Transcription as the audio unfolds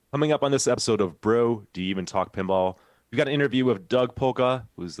Coming up on this episode of Bro, Do You Even Talk Pinball? We've got an interview with Doug Polka,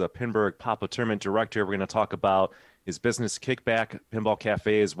 who's the Pinburgh Papa Tournament Director. We're going to talk about his business Kickback Pinball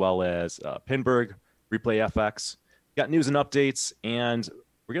Cafe as well as Pinburgh Replay FX. Got news and updates, and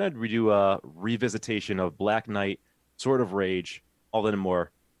we're going to redo a revisitation of Black Knight, Sword of Rage, all that and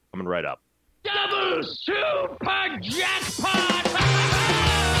more coming right up. Double super jackpot!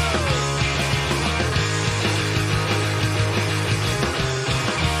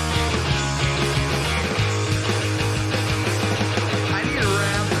 I need a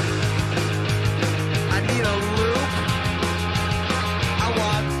ramp. I need a loop. I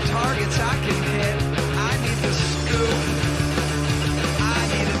want targets I can hit. I need the scoop. I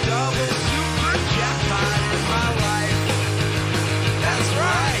need a double super jackpot in my life. That's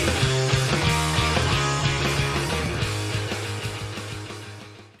right.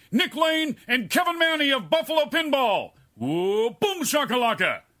 Nick Lane and Kevin Manny of Buffalo Pinball. Whoa, boom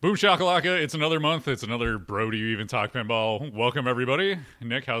shakalaka. Boom shakalaka. It's another month. It's another Bro, Do You Even Talk Pinball. Welcome, everybody.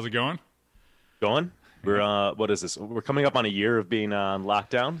 Nick, how's it going? Going? We're, what is this? We're coming up on a year of being on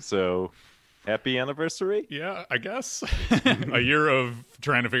lockdown, so happy anniversary. Yeah, I guess. A year of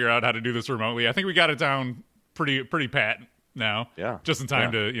trying to figure out how to do this remotely. I think we got it down pretty pat now. Yeah. Just in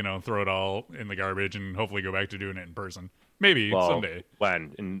time to, throw it all in the garbage and hopefully go back to doing it in person. Maybe someday.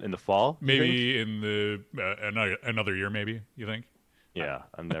 When? In the fall? Maybe in the another year, maybe, you think? Yeah,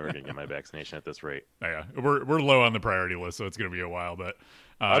 I'm never going to get my vaccination at this rate. Oh, yeah, we're low on the priority list, so it's going to be a while. But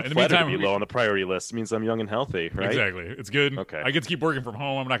I'm in the flattered meantime, to be low on the priority list. It means I'm young and healthy, right? Exactly, it's good. Okay. I get to keep working from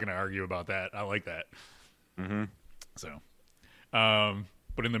home. I'm not going to argue about that. I like that. Mm-hmm. So,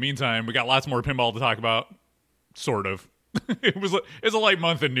 but in the meantime, we got lots more pinball to talk about. Sort of. It's a light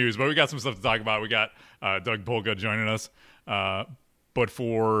month in news, but we got some stuff to talk about. We got Doug Polka joining us. But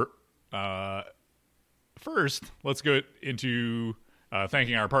for first, let's go into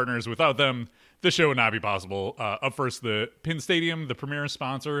thanking our partners. Without them, this show would not be possible. Up first, the Pin Stadium, the premier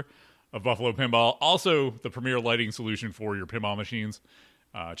sponsor of Buffalo Pinball, also the premier lighting solution for your pinball machines.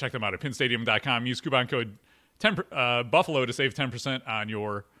 Check them out at pinstadium.com. Use coupon code Buffalo to save 10% on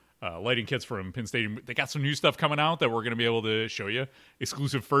your lighting kits from Pin Stadium. They got some new stuff coming out that we're going to be able to show you.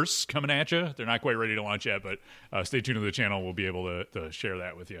 Exclusive firsts coming at you. They're not quite ready to launch yet, but stay tuned to the channel. We'll be able to share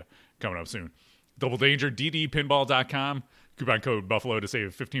that with you coming up soon. Double Danger, ddpinball.com. Coupon code Buffalo to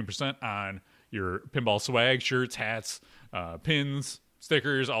save 15% on your pinball swag, shirts, hats, pins,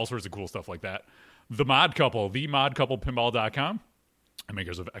 stickers, all sorts of cool stuff like that. The Mod Couple, themodcouplepinball.com.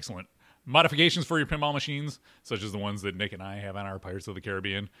 Makers of excellent modifications for your pinball machines, such as the ones that Nick and I have on our Pirates of the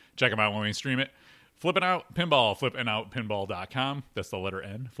Caribbean. Check them out when we stream it. Flippin' Out Pinball, flippinoutpinball.com. That's the letter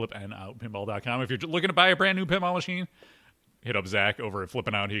N, flippinoutpinball.com. If you're looking to buy a brand new pinball machine, hit up Zach over at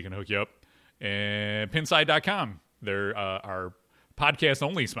Flippin' Out. He can hook you up. And pinside.com. They're our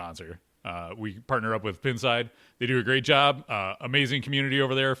podcast-only sponsor. We partner up with Pinside. They do a great job. Amazing community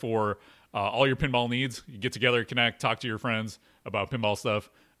over there for all your pinball needs. You get together, connect, talk to your friends about pinball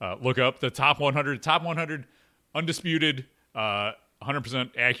stuff. Look up the top 100 undisputed, 100%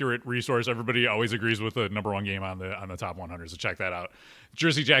 accurate resource. Everybody always agrees with the number one game on the top 100. So check that out.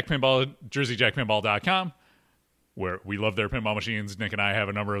 Jersey Jack Pinball, jerseyjackpinball.com, where we love their pinball machines. Nick and I have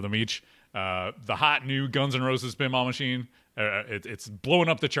a number of them each. The hot new Guns N' Roses pinball machine, it's blowing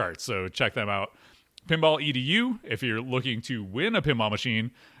up the charts. So check them out. Pinball EDU, if you're looking to win a pinball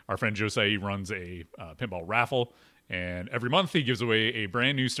machine, our friend Jose runs a pinball raffle. And every month he gives away a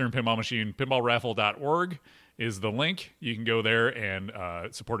brand new Stern pinball machine. Pinballraffle.org is the link. You can go there and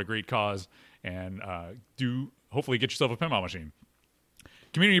support a great cause and hopefully get yourself a pinball machine.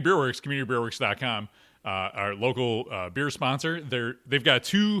 Community Beer Works, communitybeerworks.com, our local beer sponsor. They've got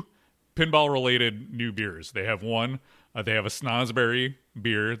two pinball-related new beers. They have one. They have a Snosberry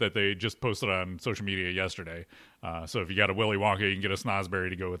beer that they just posted on social media yesterday. So if you got a Willy Wonka, you can get a Snosberry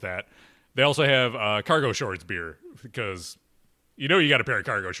to go with that. They also have cargo shorts beer because you got a pair of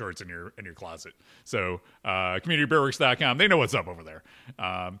cargo shorts in your closet. So communitybeerworks.com, they know what's up over there.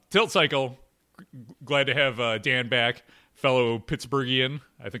 Tilt Cycle, glad to have Dan back, fellow Pittsburghian.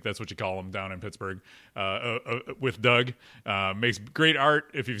 I think that's what you call him down in Pittsburgh. With Doug, makes great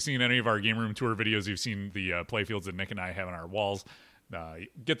art. If you've seen any of our game room tour videos, you've seen the playfields that Nick and I have on our walls.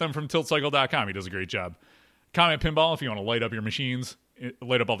 Get them from tiltcycle.com. He does a great job. Comet Pinball, if you want to light up your machines,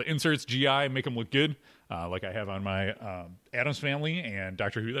 light up all the inserts, GI, make them look good, like I have on my Addams Family and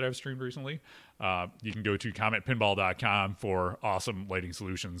Doctor Who that I've streamed recently. You can go to cometpinball.com for awesome lighting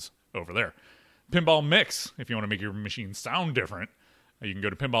solutions over there. Pinball Mix, if you want to make your machine sound different, you can go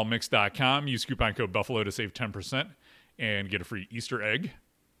to pinballmix.com, use coupon code Buffalo to save 10% and get a free Easter egg.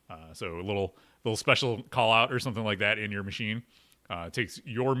 So a little special call out or something like that in your machine. Takes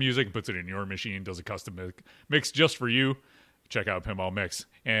your music, puts it in your machine, does a custom mix just for you. Check out Pinball Mix.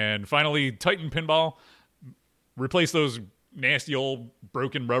 And finally, Titan Pinball. Replace those nasty old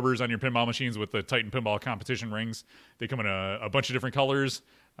broken rubbers on your pinball machines with the Titan Pinball competition rings. They come in a bunch of different colors.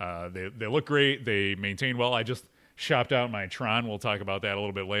 They look great. They maintain well. I just shopped out my Tron. We'll talk about that a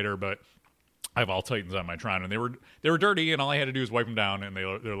little bit later, but I have all Titans on my Tron, and they were dirty, and all I had to do was wipe them down, and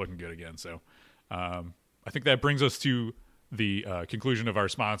they're looking good again. So I think that brings us to the conclusion of our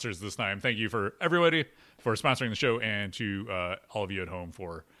sponsors this time. Thank you for everybody for sponsoring the show, and to all of you at home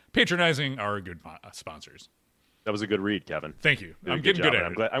for patronizing our good sponsors. That was a good read, Kevin. Thank you. I'm getting good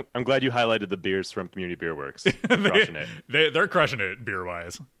at it. I'm glad you highlighted the beers from Community Beer Works. They're crushing it. They're crushing it beer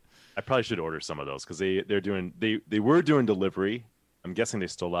wise. I probably should order some of those because they were doing delivery. I'm guessing they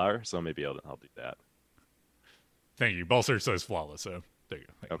still are, so maybe I'll do that. Thank you. Ball search says flawless, so there you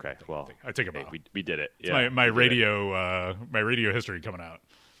go. Okay, well, I take it back. We did it. Yeah, my radio history coming out.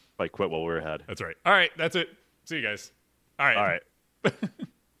 If I quit while we're ahead. That's right. All right, that's it. See you guys. All right.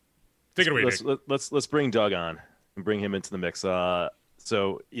 Take it away, Nick. Let's bring Doug on and bring him into the mix. So,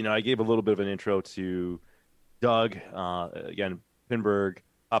 I gave a little bit of an intro to Doug. Again, Pinburg,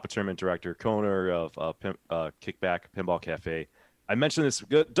 Papa Tournament Director, co-owner of Kickback Pinball Cafe. I mentioned this.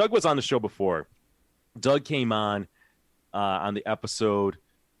 Doug was on the show before. Doug came on the episode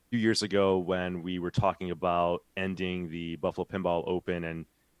a few years ago when we were talking about ending the Buffalo Pinball Open, and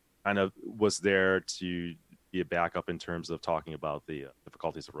kind of was there to be a backup in terms of talking about the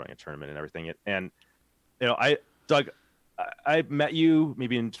difficulties of running a tournament and everything. And Doug, I met you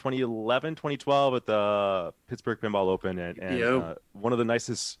maybe in 2011, 2012 at the Pittsburgh Pinball Open, and one of the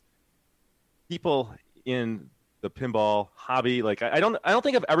nicest people in the pinball hobby. Like I don't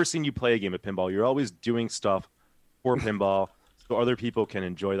think I've ever seen you play a game of pinball. You're always doing stuff for pinball so other people can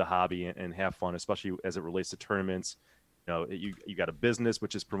enjoy the hobby and have fun, especially as it relates to tournaments. You got a business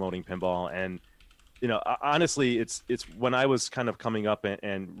which is promoting pinball, and honestly, it's when I was kind of coming up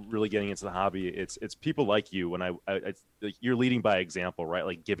and really getting into the hobby, it's people like you when you're leading by example, right?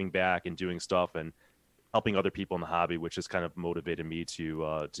 Like giving back and doing stuff and helping other people in the hobby, which has kind of motivated me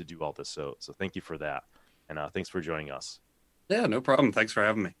to do all this. So thank you for that, and thanks for joining us. Yeah, no problem. Thanks for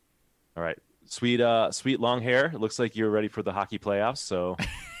having me. All right, sweet long hair. It looks like you're ready for the hockey playoffs. So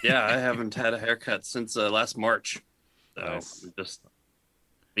yeah, I haven't had a haircut since last March. So nice. Just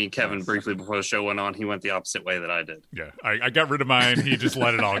me and Kevin briefly before the show went on, he went the opposite way that I did. Yeah, I got rid of mine. He just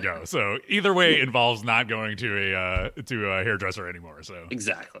let it all go. So either way involves not going to a hairdresser anymore. So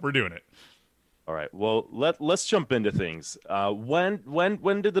exactly, we're doing it. All right. Well, let's jump into things.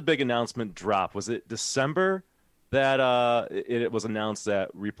 When did the big announcement drop? Was it December that it was announced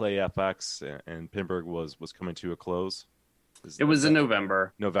that Replay FX and Pinburg was coming to a close? It was in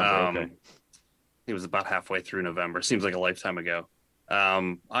November. Okay. It was about halfway through November. Seems like a lifetime ago.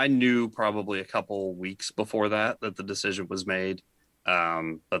 I knew probably a couple weeks before that the decision was made,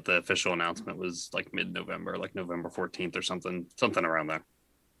 but the official announcement was like mid-November, like November 14th or something around there.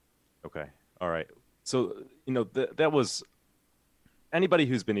 Okay. All right. So, that was anybody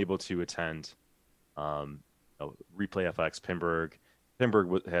who's been able to attend Replay FX Pinburg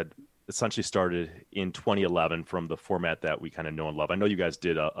had essentially started in 2011 from the format that we kind of know and love. I know you guys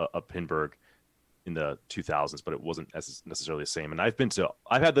did a Pinburg in the 2000s, but it wasn't necessarily the same. And I've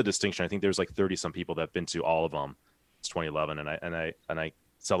had the distinction. I think there's like 30 some people that have been to all of them. It's 2011, and I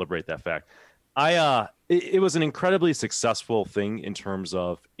celebrate that fact. It was an incredibly successful thing in terms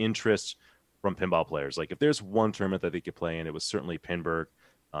of interest from pinball players. Like if there's one tournament that they could play in, it was certainly Pinburg.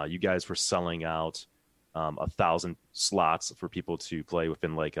 You guys were selling out 1,000 slots for people to play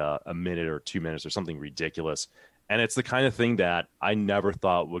within like a minute or 2 minutes or something ridiculous. And it's the kind of thing that I never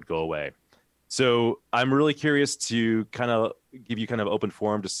thought would go away. So I'm really curious to kind of give you kind of open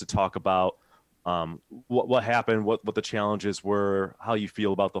forum just to talk about what happened, what the challenges were, how you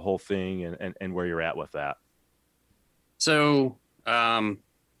feel about the whole thing, and where you're at with that. So,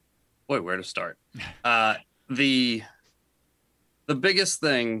 where to start? The biggest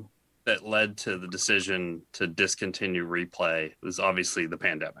thing that led to the decision to discontinue Replay was obviously the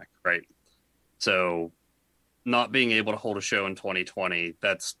pandemic, right? So not being able to hold a show in 2020,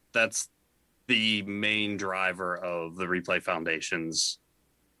 that's the main driver of the Replay Foundation's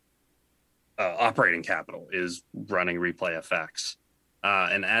operating capital is running Replay FX.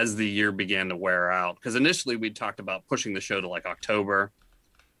 And as the year began to wear out, because initially we talked about pushing the show to like October,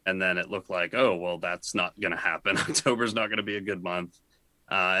 and then it looked like, oh, well, that's not going to happen. October's not going to be a good month.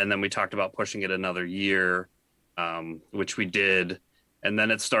 And then we talked about pushing it another year, which we did. And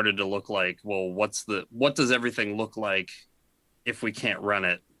then it started to look like, well, what does everything look like if we can't run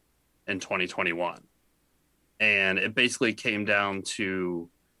it in 2021? And it basically came down to,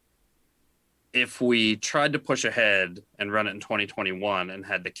 if we tried to push ahead and run it in 2021 and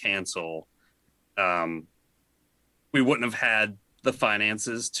had to cancel, we wouldn't have had the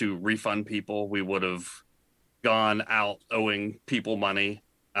finances to refund people. We would have gone out owing people money.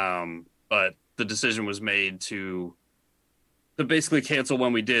 But the decision was made to basically cancel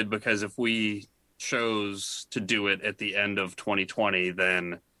when we did, because if we chose to do it at the end of 2020,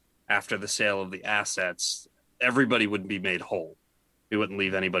 then after the sale of the assets, everybody would be made whole. We wouldn't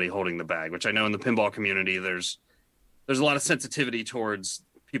leave anybody holding the bag, which I know in the pinball community, there's a lot of sensitivity towards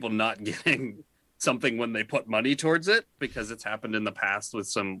people not getting something when they put money towards it, because it's happened in the past with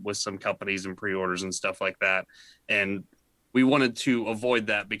some companies and pre-orders and stuff like that. And we wanted to avoid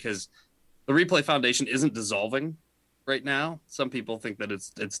that, because the Replay Foundation isn't dissolving right now. Some people think that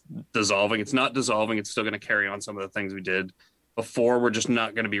it's dissolving. It's not dissolving. It's still going to carry on some of the things we did before. We're just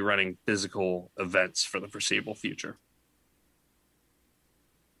not going to be running physical events for the foreseeable future.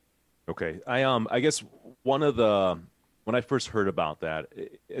 Okay. I guess when I first heard about that,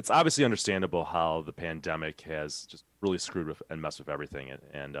 it's obviously understandable how the pandemic has just really screwed with and messed with everything.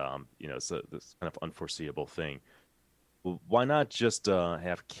 And it's this kind of unforeseeable thing. Why not just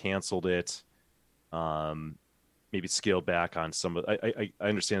have canceled it? Maybe scale back on some of. I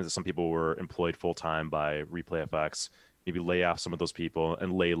understand that some people were employed full time by Replay FX. Maybe lay off some of those people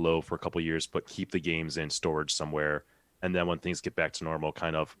and lay low for a couple of years, but keep the games in storage somewhere. And then when things get back to normal,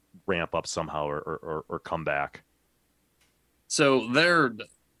 kind of ramp up somehow or come back. So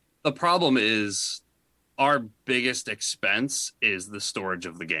the problem is, our biggest expense is the storage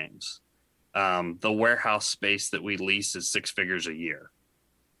of the games. The warehouse space that we lease is 6 figures a year.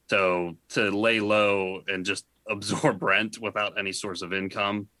 So to lay low and just absorb rent without any source of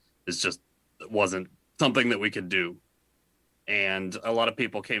income wasn't something that we could do. And a lot of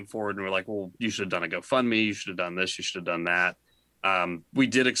people came forward and were like, well, you should have done a GoFundMe. You should have done this. You should have done that. We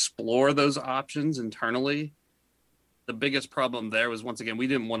did explore those options internally. The biggest problem there was, once again, we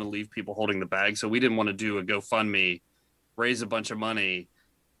didn't want to leave people holding the bag. So we didn't want to do a GoFundMe, raise a bunch of money.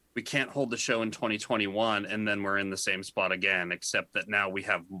 We can't hold the show in 2021, and then we're in the same spot again, except that now we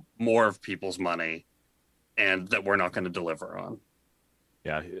have more of people's money and that we're not going to deliver on.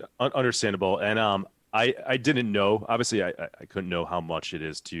 Yeah, understandable. And I didn't know. Obviously, I couldn't know how much it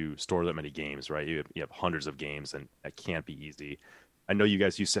is to store that many games, right? You have hundreds of games, and that can't be easy. I know you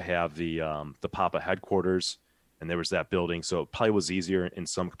guys used to have the Papa headquarters, and there was that building, so it probably was easier in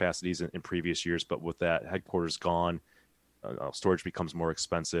some capacities in previous years. But with that headquarters gone, storage becomes more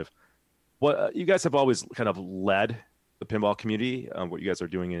expensive. What you guys have always kind of led the pinball community. What you guys are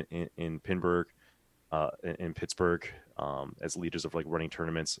doing in Pinburgh, in Pittsburgh, as leaders of like running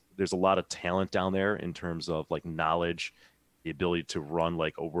tournaments. There's a lot of talent down there in terms of like knowledge, the ability to run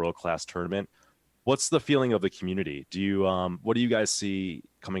like a world-class tournament. What's the feeling of the community? Do you what do you guys see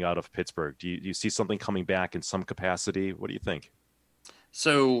coming out of Pittsburgh? Do you see something coming back in some capacity? What do you think?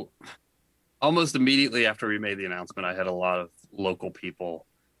 So almost immediately after we made the announcement, I had a lot of local people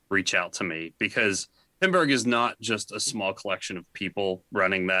reach out to me, because Pinburgh is not just a small collection of people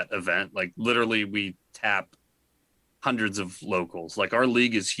running that event. Like, literally, we tap hundreds of locals. Like, our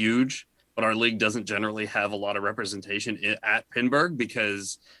league is huge, but our league doesn't generally have a lot of representation at Pinburgh,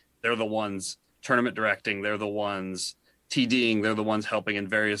 because they're the ones tournament directing, they're the ones TDing, they're the ones helping in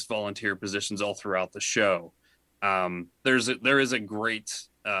various volunteer positions all throughout the show. There is a great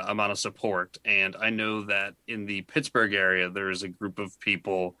amount of support, and I know that in the Pittsburgh area, there is a group of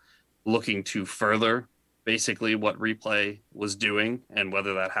people looking to further basically what Replay was doing, and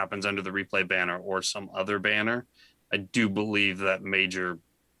whether that happens under the Replay banner or some other banner. I do believe that major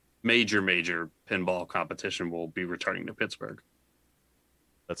pinball competition will be returning to Pittsburgh.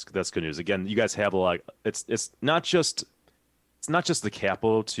 That's good news. Again, you guys have a lot. It's not just the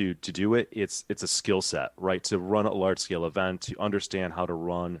capital to do it. It's a skill set, right? To run a large scale event, to understand how to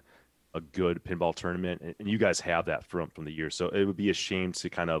run a good pinball tournament, and you guys have that from the year. So it would be a shame to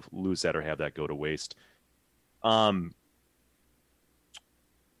kind of lose that or have that go to waste. One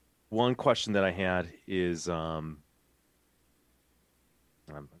question that I had is, I'm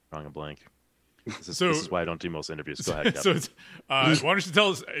drawing a blank. This is why I don't do most interviews. Go ahead. So, why don't you tell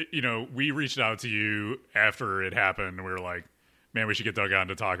us? We reached out to you after it happened. We were like, "Man, we should get Doug on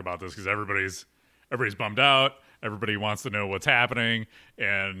to talk about this, because everybody's bummed out. Everybody wants to know what's happening,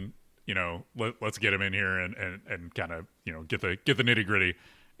 and let's get him in here and kind of get the nitty gritty."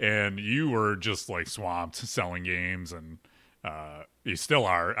 And you were just like swamped selling games, and you still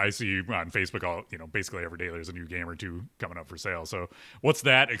are. I see you on Facebook all basically every day. There's a new game or two coming up for sale. So what's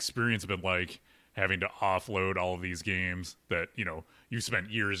that experience been like, having to offload all of these games that you spent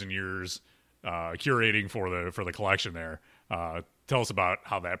years and years curating for the collection there. Tell us about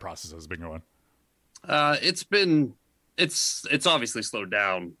how that process has been going. It's obviously slowed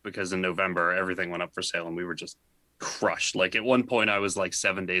down because in November everything went up for sale and we were just crushed. Like at one point I was like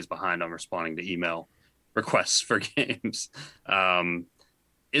 7 days behind on responding to email requests for games.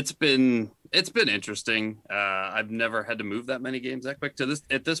 It's been interesting. I've never had to move that many games that quick.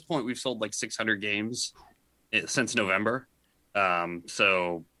 At this point we've sold like 600 games since November.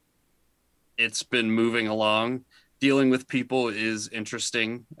 So it's been moving along. Dealing with people is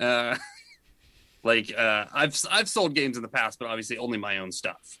interesting. I've sold games in the past, but obviously only my own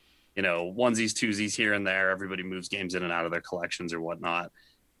stuff. You know, onesies, twosies here and there. Everybody moves games in and out of their collections or whatnot.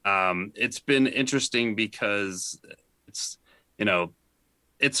 It's been interesting because it's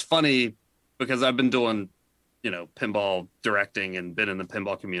funny because I've been doing, pinball directing and been in the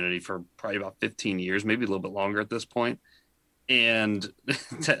pinball community for probably about 15 years, maybe a little bit longer at this point. And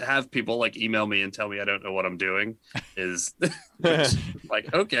to have people like email me and tell me I don't know what I'm doing is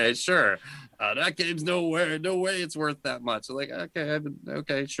like, okay, sure. That game's no way it's worth that much. So like,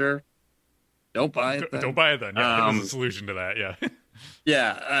 okay, sure. Don't buy it then. Don't buy it then. Yeah, there's a solution to that. Yeah.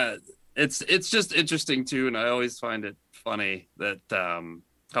 Yeah. It's just interesting too. And I always find it funny that,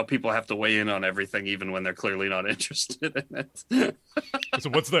 how people have to weigh in on everything, even when they're clearly not interested in it. So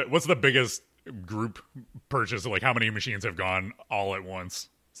what's the biggest group purchase? Like how many machines have gone all at once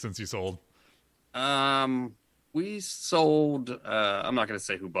since you sold? We sold, I'm not going to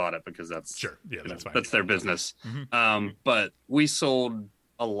say who bought it because that's sure. Yeah, that's fine. That's their business. Mm-hmm. But we sold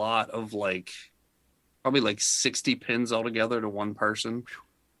a lot of probably like 60 pins altogether to one person.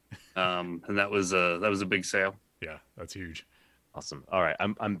 And that was a big sale. Yeah, that's huge. Awesome. All right,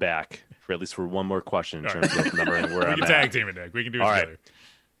 I'm back for at least for one more question in terms of numbering where we I'm can tag team it, Nick. We can do it together. Right.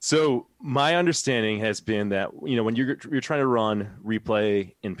 So my understanding has been that when you're trying to run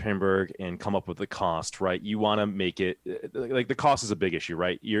replay in Pinburgh and come up with the cost, right? You want to make it like the cost is a big issue,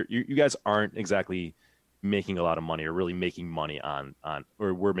 right? You guys aren't exactly making a lot of money or really making money on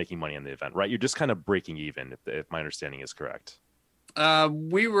or we're making money on the event, right? You're just kind of breaking even, if my understanding is correct.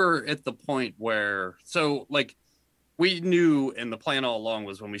 We were at the point where we knew, and the plan all along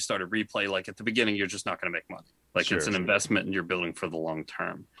was when we started replay, like at the beginning, you're just not going to make money. Like it's an investment and you're building for the long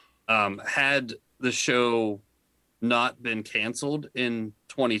term. Had the show not been canceled in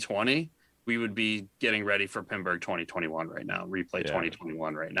 2020, we would be getting ready for Pinburgh 2021 right now, replay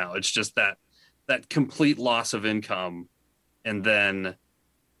 2021 right now. It's just that complete loss of income and then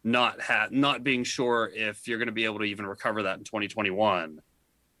not being sure if you're going to be able to even recover that in 2021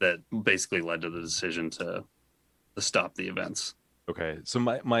 that basically led to the decision to stop the events. Okay, so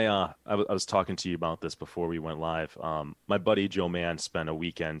I was talking to you about this before we went live. My buddy Joe Mann spent a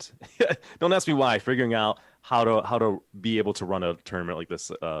weekend. Don't ask me why. Figuring out how to be able to run a tournament like this,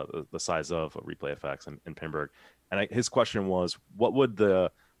 the size of Replay FX in Pinburgh. And his question was, what would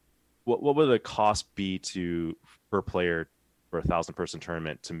the cost be per player for a 1,000-person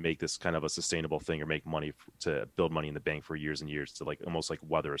tournament to make this kind of a sustainable thing or make money to build money in the bank for years and years to almost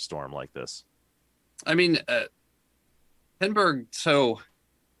weather a storm like this? I mean. Pinburgh, so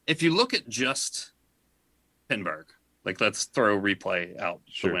if you look at just Pinburgh, let's throw replay out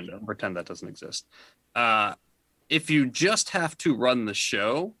the window and pretend that doesn't exist. If you just have to run the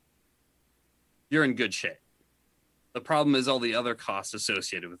show, you're in good shape. The problem is all the other costs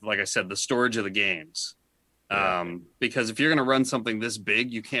associated with, like I said, the storage of the games. Because if you're going to run something this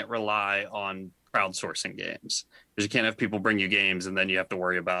big, you can't rely on crowdsourcing games. Because you can't have people bring you games and then you have to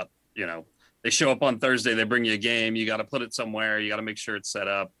worry about, they show up on Thursday, they bring you a game, you got to put it somewhere, you got to make sure it's set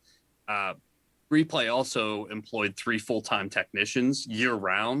up. Replay also employed 3 full-time technicians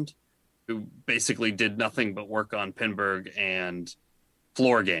year-round who basically did nothing but work on Pinburgh and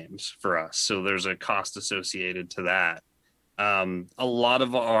floor games for us. So there's a cost associated to that. A lot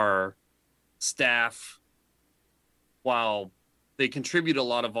of our staff, while they contribute a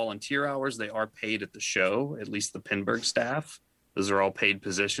lot of volunteer hours, they are paid at the show, at least the Pinburgh staff. Those are all paid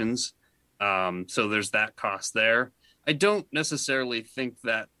positions. So there's that cost there. I don't necessarily think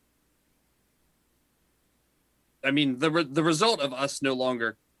that. I mean, the result of us no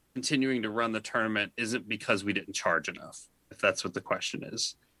longer continuing to run the tournament isn't because we didn't charge enough, if that's what the question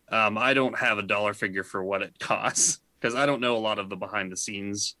is. I don't have a dollar figure for what it costs because I don't know a lot of the behind the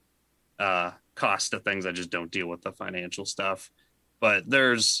scenes cost of things. I just don't deal with the financial stuff. But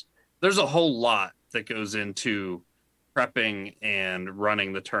there's a whole lot that goes into prepping and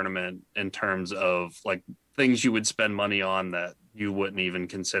running the tournament in terms of things you would spend money on that you wouldn't even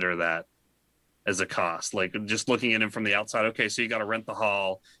consider that as a cost. Just looking at it from the outside, okay, so you got to rent the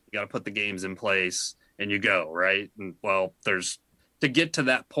hall, you got to put the games in place and you go, right? And to get to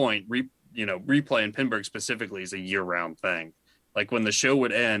that point, Replay and Pinburg specifically is a year-round thing. Like when the show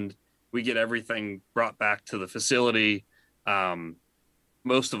would end, we get everything brought back to the facility.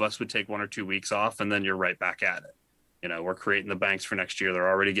 Most of us would take 1 or 2 weeks off, and then you're right back at it. We're creating the banks for next year. They're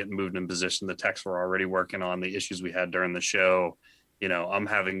already getting moved in position. The techs were already working on the issues we had during the show. I'm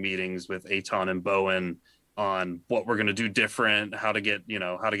having meetings with Aton and Bowen on what we're going to do different, how to get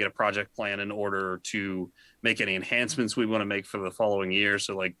a project plan in order to make any enhancements we want to make for the following year.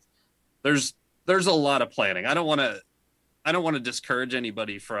 So like there's a lot of planning. I don't want to discourage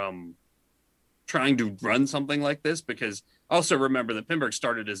anybody from trying to run something like this, because also remember that Pinburg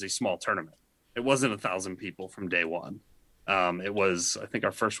started as a small tournament. It wasn't 1,000 people from day one. It was, I think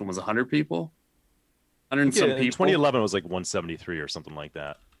our first one was 100 people. 100 and some people. 2011 was like 173 or something like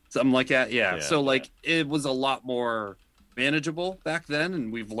that. Something like that, yeah. So it was a lot more manageable back then,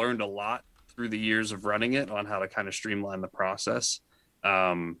 and we've learned a lot through the years of running it on how to kind of streamline the process.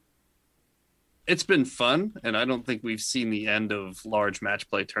 It's been fun, and I don't think we've seen the end of large match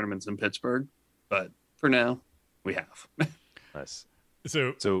play tournaments in Pittsburgh, but for now, we have. Nice.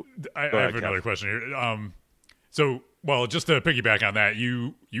 So I have ahead, another Kev. question here. Well, just to piggyback on that,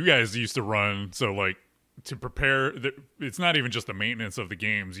 you guys used to run, so like to prepare, it's not even just the maintenance of the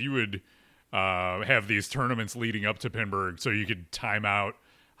games. You would have these tournaments leading up to Pinburg, so you could time out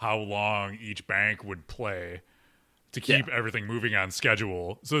how long each bank would play to keep everything moving on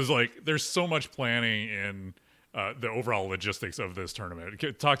schedule. So there's so much planning in the overall logistics of this tournament.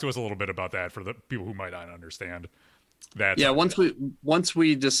 Talk to us a little bit about that for the people who might not understand that. Yeah, once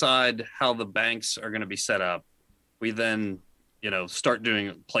we decide how the banks are going to be set up, we then start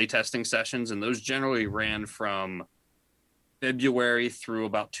doing playtesting sessions, and those generally ran from February through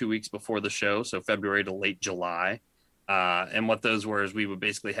about 2 weeks before the show, so February to late July. And what those were is we would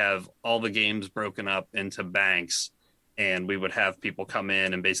basically have all the games broken up into banks, and we would have people come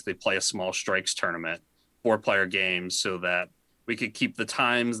in and basically play a small strikes tournament, 4-player games, so that we could keep the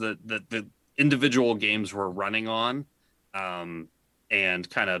times that the individual games were running on, and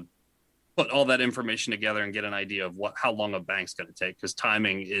kind of put all that information together and get an idea of how long a bank's going to take, because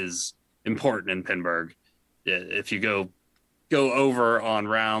timing is important in Pinburg. If you go over on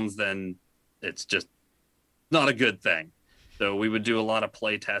rounds, then it's just not a good thing. So we would do a lot of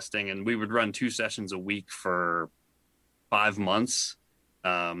play testing, and we would run 2 sessions a week for 5 months.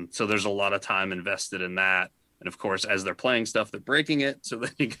 So there's a lot of time invested in that. And of course, as they're playing stuff, they're breaking it. So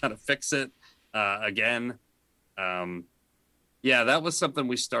then you got to fix it again. Yeah, that was something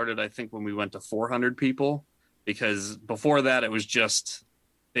we started, I think, when we went to 400 people, because before that, it was just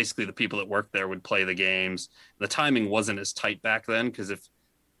basically the people that worked there would play the games. The timing wasn't as tight back then, because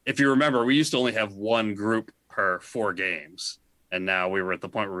if you remember, we used to only have 1 group per 4 games. And now we were at the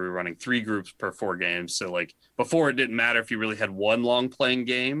point where we were running 3 groups per 4 games. So like before, it didn't matter if you really had 1 long playing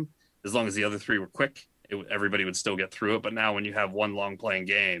game, as long as the other 3 were quick, everybody would still get through it. But now when you have 1 long playing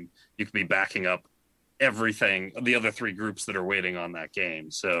game, you could be backing up everything, the other 3 groups that are waiting on that game.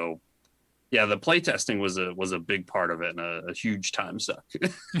 So yeah, the playtesting was a big part of it, and a huge time suck.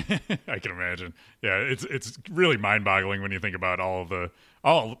 I can imagine. Yeah, it's really mind-boggling when you think about all the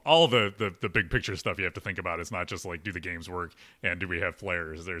big picture stuff you have to think about. It's not just like, do the games work and do we have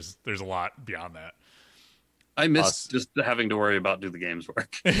players? There's a lot beyond that. I miss just having to worry about, do the games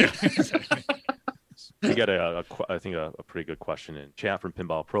work. Exactly. We got I think a pretty good question in chat from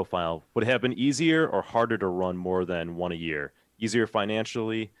Pinball Profile. Would it have been easier or harder to run more than 1 a year? Easier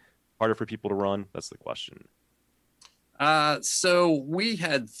financially, harder for people to run? That's the question. So we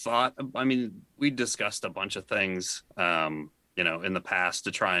had thought, we discussed a bunch of things, in the past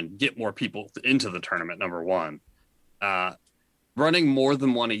to try and get more people into the tournament. Number one, running more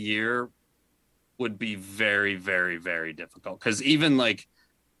than 1 a year would be very, very, very difficult. Because even like,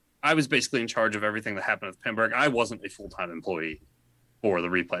 I was basically in charge of everything that happened with Pinburg. I wasn't a full-time employee for the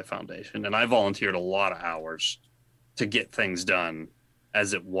Replay Foundation, and I volunteered a lot of hours to get things done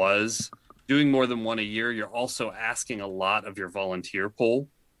as it was. Doing more than 1 a year, you're also asking a lot of your volunteer pool,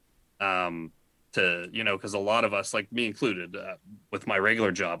 because a lot of us, like me included, with my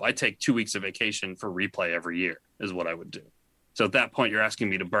regular job, I take 2 weeks of vacation for Replay every year is what I would do. So at that point, you're asking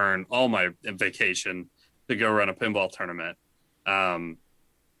me to burn all my vacation to go run a pinball tournament. I'm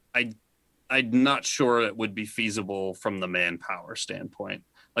not sure it would be feasible from the manpower standpoint.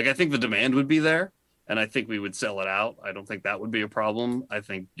 Like, I think the demand would be there, and I think we would sell it out. I don't think that would be a problem. I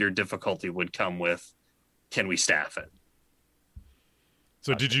think your difficulty would come with, can we staff it?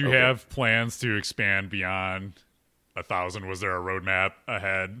 So did you have plans to expand beyond 1,000? Was there a roadmap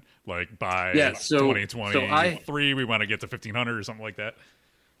ahead, like by 2023 we want to get to 1,500 or something like that?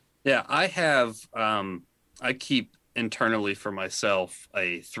 Yeah, I have I keep internally for myself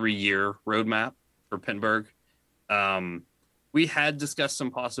a 3-year roadmap for Pinburg. We had discussed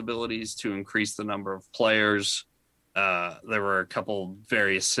some possibilities to increase the number of players. There were a couple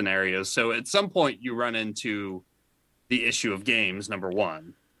various scenarios. So at some point you run into the issue of games, number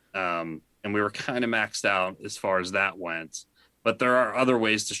one. And we were kind of maxed out as far as that went. But there are other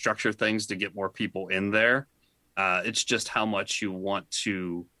ways to structure things to get more people in there. It's just how much you want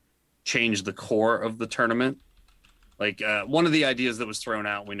to change the core of the tournament. Like one of the ideas that was thrown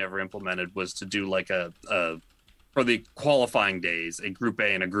out and we never implemented was to do like for the qualifying days, a Group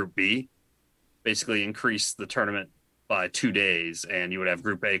A and a Group B, basically increase the tournament by 2 days, and you would have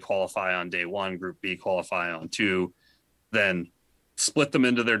Group A qualify on day 1, Group B qualify on 2, then split them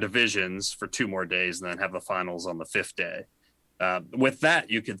into their divisions for 2 more days, and then have the finals on the 5th day. With that,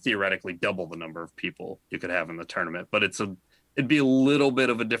 you could theoretically double the number of people you could have in the tournament, but it'd be a little bit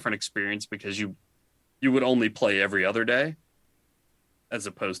of a different experience because you would only play every other day as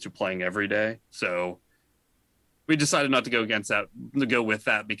opposed to playing every day. So we decided not to go with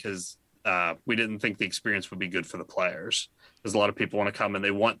that because we didn't think the experience would be good for the players, because a lot of people want to come and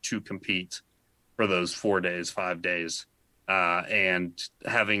they want to compete for those 4 days, 5 days, and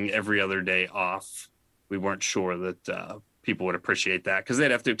having every other day off, we weren't sure that people would appreciate that, because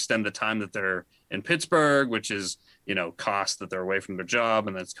they'd have to extend the time that they're in Pittsburgh, which is, cost that they're away from their job,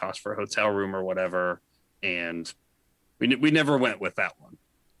 and that's cost for a hotel room or whatever. And we never went with that one.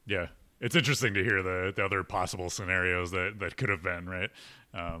 Yeah. It's interesting to hear the other possible scenarios that could have been, right?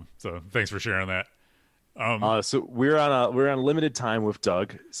 So thanks for sharing that. So we're on limited time with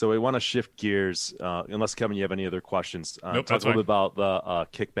Doug, so we want to shift gears. Unless Kevin, you have any other questions? Nope, talk a little bit about the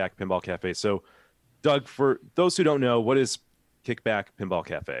Kickback Pinball Cafe. So, Doug, for those who don't know, what is Kickback Pinball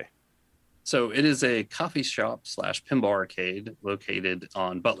Cafe? So it is a coffee shop / pinball arcade located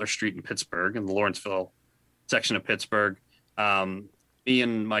on Butler Street in Pittsburgh, in the Lawrenceville section of Pittsburgh. Me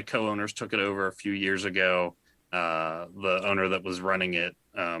and my co-owners took it over a few years ago. The owner that was running it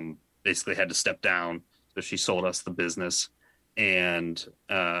basically had to step down, so she sold us the business, and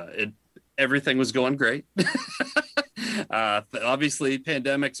everything was going great. Obviously,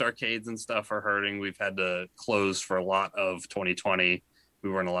 pandemics, arcades, and stuff are hurting. We've had to close for a lot of 2020. We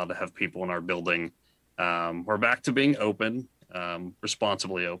weren't allowed to have people in our building. We're back to being open,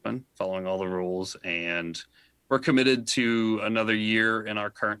 responsibly open, following all the rules, and we're committed to another year in our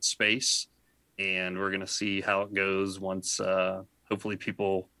current space, and we're going to see how it goes once hopefully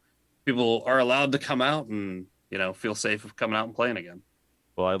people are allowed to come out and feel safe of coming out and playing again.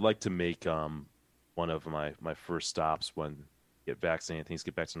 Well, I'd like to make one of my first stops when get vaccinated, things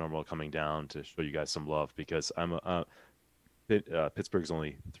get back to normal, coming down to show you guys some love, because Pittsburgh's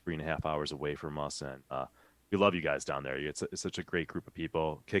only 3.5 hours away from us, and we love you guys down there. It's such a great group of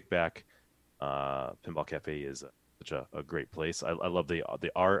people. Kickback Pinball Cafe is such a great place. I love the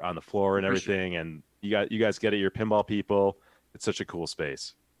art on the floor and everything, and you guys get it. You're pinball people. It's such a cool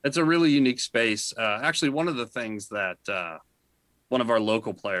space. It's a really unique space. Actually, one of the things that one of our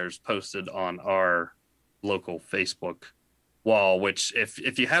local players posted on our local Facebook wall, which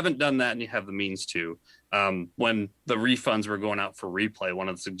if you haven't done that and you have the means to, when the refunds were going out for replay, one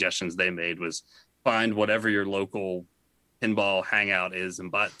of the suggestions they made was find whatever your local pinball hangout is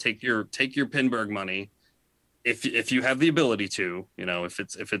and take your Pinburg money, if you have the ability to,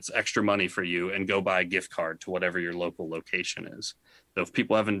 if it's extra money for you, and go buy a gift card to whatever your local location is. So if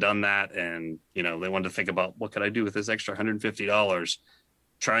people haven't done that and they want to think about what could I do with this extra $150,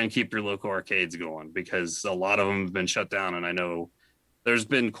 try and keep your local arcades going, because a lot of them have been shut down, and I know there's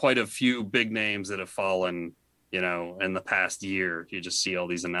been quite a few big names that have fallen in the past year. You just see all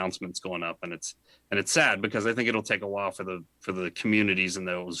these announcements going up, and it's sad, because I think it'll take a while for the communities in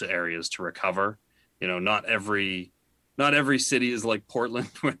those areas to recover. Not every city is like Portland,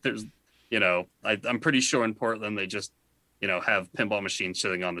 where there's, I'm pretty sure in Portland they just, have pinball machines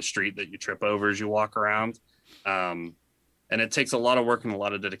sitting on the street that you trip over as you walk around. And it takes a lot of work and a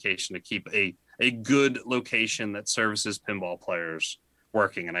lot of dedication to keep a good location that services pinball players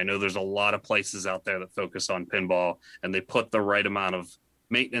working. And I know there's a lot of places out there that focus on pinball, and they put the right amount of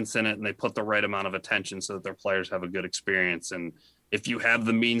maintenance in it, and they put the right amount of attention so that their players have a good experience. And if you have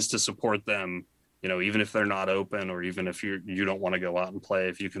the means to support them, even if they're not open, or even if you don't want to go out and play,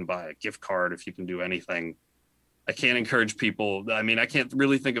 if you can buy a gift card, if you can do anything, I can't encourage people. I mean, I can't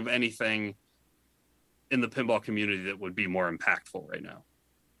really think of anything in the pinball community that would be more impactful right now.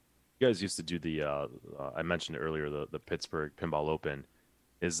 You guys used to do the I mentioned earlier, the Pittsburgh Pinball Open.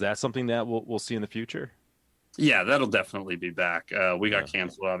 Is that something that we'll see in the future? Yeah, that'll definitely be back. We got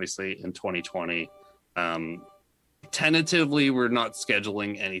canceled, obviously, in 2020. Tentatively, we're not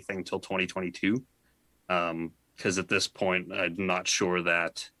scheduling anything till 2022. because at this point, I'm not sure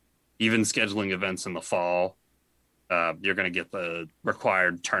that even scheduling events in the fall, you're going to get the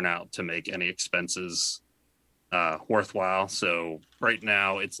required turnout to make any expenses worthwhile. So right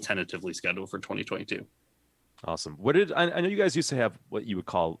now, it's tentatively scheduled for 2022. Awesome. I know you guys used to have what you would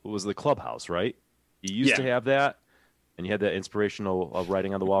call, it was the clubhouse, right? You used to Yeah. have that, and you had that inspirational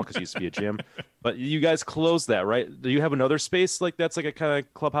writing on the wall because it used to be a gym. But you guys closed that, right? Do you have another space like that's like a kind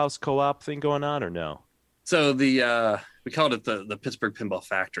of clubhouse co-op thing going on, or no? So we called it the Pittsburgh Pinball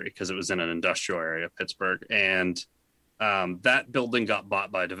Factory because it was in an industrial area of Pittsburgh, and that building got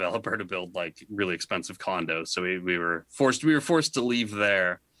bought by a developer to build like really expensive condos. So we were forced to leave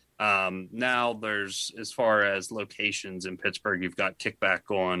there. Now there's, as far as locations in Pittsburgh, you've got Kickback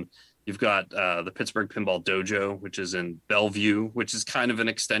going. You've got the Pittsburgh Pinball Dojo, which is in Bellevue, which is kind of an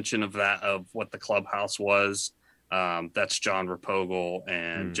extension of what the clubhouse was. That's John Rapogle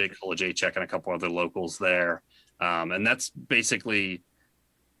and Jake Holojacek and a couple other locals there. And that's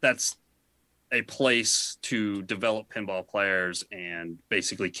a place to develop pinball players and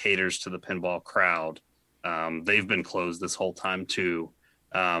basically caters to the pinball crowd. They've been closed this whole time too.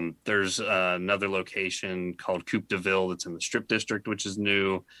 There's another location called Coupe de Ville that's in the Strip District, which is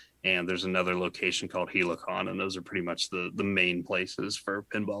new. And there's another location called Helicon, and those are pretty much the main places for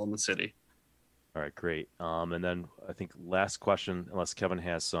pinball in the city. All right, great. And then I think last question, unless Kevin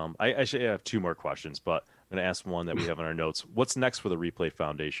has some. I actually have two more questions, but I'm going to ask one that we have on our notes. What's next for the Replay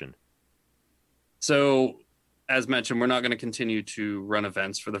Foundation? So, as mentioned, we're not going to continue to run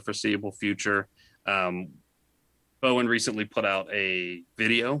events for the foreseeable future. Bowen recently put out a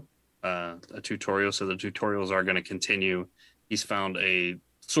video, a tutorial, so the tutorials are going to continue. He's found a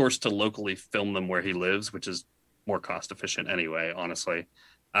source to locally film them where he lives, which is more cost efficient anyway, honestly.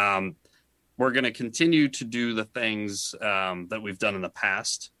 We're going to continue to do the things that we've done in the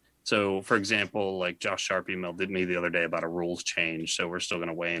past. So, for example, like Josh Sharp emailed me the other day about a rules change. So we're still going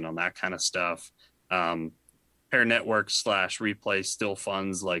to weigh in on that kind of stuff. Pair Network / Replay still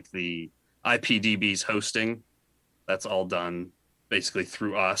funds like the IPDB's hosting. That's all done basically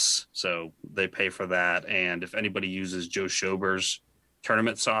through us. So they pay for that. And if anybody uses Joe Schober's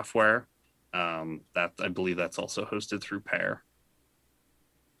tournament software, that I believe that's also hosted through Pair.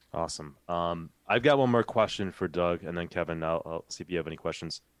 Awesome. I've got one more question for Doug, and then Kevin, I'll see if you have any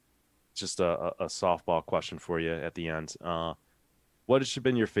questions. Just a softball question for you at the end. What has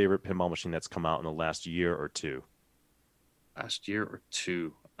been your favorite pinball machine that's come out in the last year or two? Last year or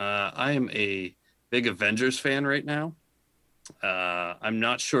two. I am a big Avengers fan right now. I'm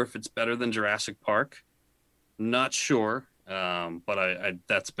not sure if it's better than Jurassic Park. Not sure. But I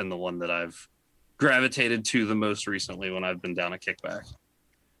that's been the one that I've gravitated to the most recently when I've been down a Kickback.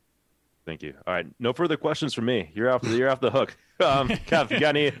 Thank you. All right, no further questions from me. You're off the hook. Kev, you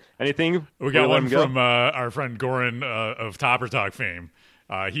got anything? We got one from our friend Goran of Topper Talk fame.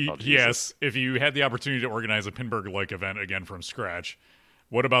 He asks, if you had the opportunity to organize a Pinburg-like event again from scratch,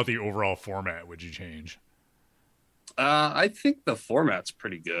 what about the overall format would you change? I think the format's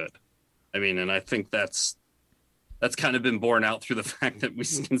pretty good. I mean, and I think that's kind of been borne out through the fact that we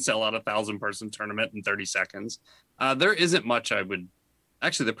can sell out a 1,000-person tournament in 30 seconds. There isn't much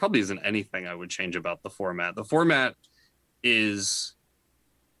there probably isn't anything I would change about the format. The format is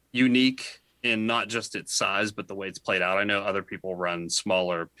unique in not just its size, but the way it's played out. I know other people run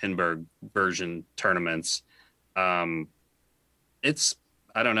smaller Pinburg version tournaments. I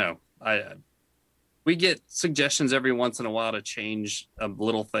don't know. We get suggestions every once in a while to change a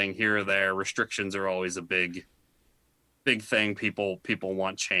little thing here or there. Restrictions are always a big thing people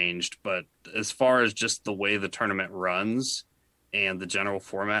want changed. But as far as just the way the tournament runs and the general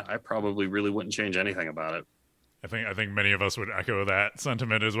format, I probably really wouldn't change anything about it. I think many of us would echo that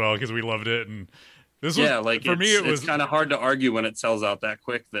sentiment as well, because we loved it. And this was, for me, it's kind of hard to argue when it sells out that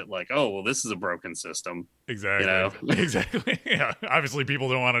quick that like, oh, well, this is a broken system. Exactly. You know? Exactly. Yeah. Obviously people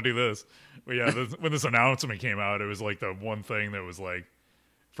don't want to do this, but yeah, when this announcement came out, it was like the one thing that was like,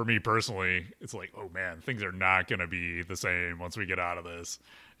 for me personally, it's like, oh man, things are not going to be the same once we get out of this.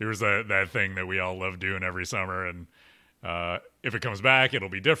 Here's that thing that we all love doing every summer. And if it comes back, it'll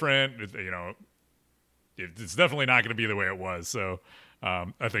be different. It's definitely not going to be the way it was. So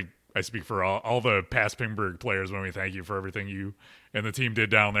I think I speak for all the past Pinburg players when we thank you for everything you and the team did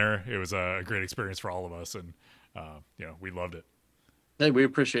down there. It was a great experience for all of us, and we loved it. Hey, we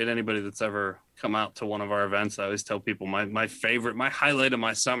appreciate anybody that's ever come out to one of our events. I always tell people my highlight of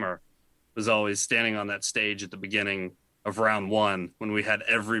my summer was always standing on that stage at the beginning of round one when we had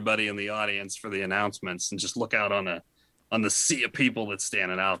everybody in the audience for the announcements, and just look out on the sea of people that's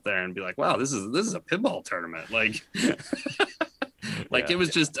standing out there and be like, wow, this is a pinball tournament. Like, Like Yeah. it was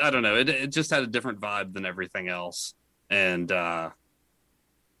just, I don't know. It just had a different vibe than everything else. And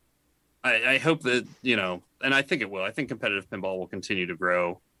I hope that, and I think it will. I think competitive pinball will continue to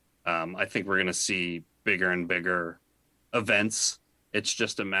grow. I think we're going to see bigger and bigger events. It's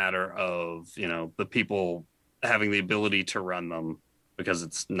just a matter of, the people having the ability to run them, because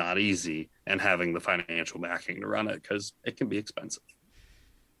it's not easy, and having the financial backing to run it, because it can be expensive.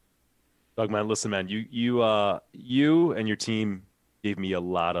 Doug, man, listen, man, you and your team gave me a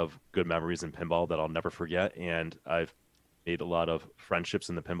lot of good memories in pinball that I'll never forget, and I've made a lot of friendships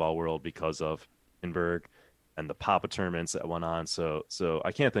in the pinball world because of Pinburgh and the Papa tournaments that went on. So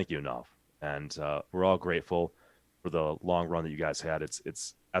I can't thank you enough, and we're all grateful for the long run that you guys had.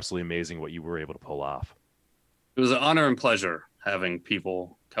 It's absolutely amazing what you were able to pull off. It was an honor and pleasure having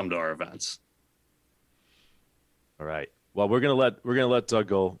people come to our events. All right. Well, we're gonna let Doug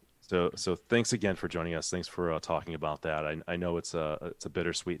go. So thanks again for joining us. Thanks for talking about that. I know it's a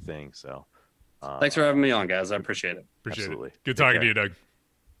bittersweet thing. So thanks for having me on, guys. I appreciate it. Appreciate Absolutely. it. Good talking to you, Doug.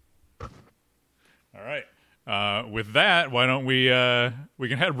 All right. With that, why don't we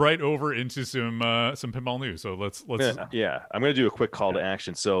can head right over into some pinball news. So let's yeah. I'm gonna do a quick call to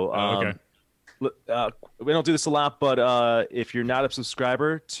action. So okay. We don't do this a lot, but if you're not a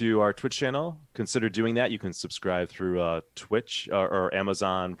subscriber to our Twitch channel, consider doing that. You can subscribe through Twitch or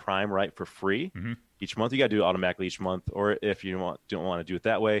Amazon Prime, right, for free each month. You got to do it automatically each month, or if you don't want to do it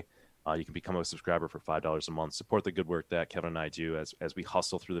that way, you can become a subscriber for $5 a month. Support the good work that Kevin and I do as we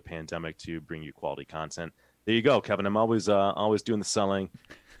hustle through the pandemic to bring you quality content. There you go, Kevin. I'm always doing the selling.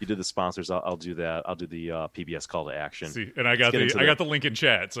 You did the sponsors. I'll do that. I'll do the PBS call to action. See, and I got the link in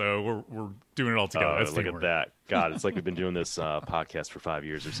chat, so we're doing it all together. That's look teamwork. at that. God, it's like we've been doing this podcast for 5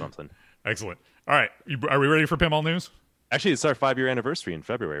 years or something. Excellent. All right, are we ready for pinball news? Actually, it's our 5-year anniversary in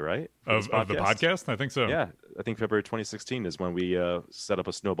February, right? Of the podcast? I think so. Yeah, I think February 2016 is when we set up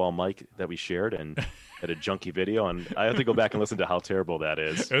a snowball mic that we shared and had a junky video. And I have to go back and listen to how terrible that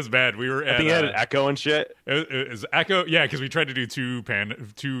is. It was bad. We were I think it had an echo and shit. It was echo, yeah, because we tried to do two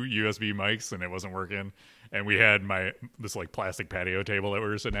USB mics and it wasn't working. And we had this like plastic patio table that we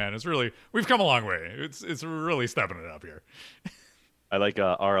were sitting at. We've come a long way. It's really stepping it up here. I like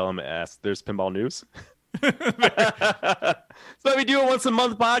RLM asked, there's pinball news? So we do a once a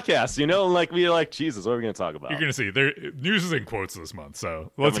month podcast, like we're like, Jesus, what are we going to talk about? You're going to see there news is in quotes this month,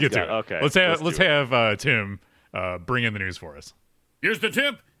 so let's get to it. Okay, let's have Tim bring in the news for us. Here's the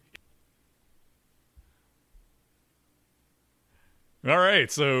tip. All right,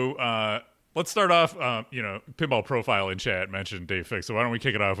 so let's start off. Pinball Profile in chat mentioned Dave Fix, so why don't we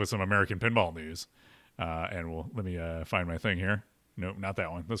kick it off with some American pinball news? And let me find my thing here. Nope, not that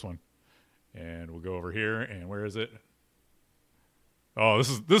one. This one. And we'll go over here, and where is it? Oh,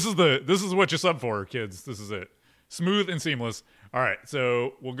 this is what you sub for, kids. This is it. Smooth and seamless. All right,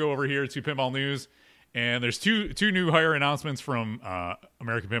 so we'll go over here to Pinball News, and there's two new hire announcements from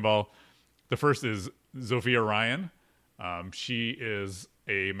American Pinball. The first is Zofia Ryan. She is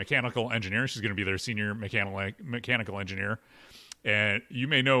a mechanical engineer. She's going to be their senior mechanical engineer. And you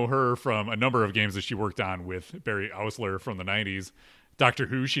may know her from a number of games that she worked on with Barry Ausler from the 90s. Doctor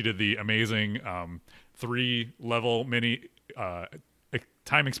Who, she did the amazing 3-level mini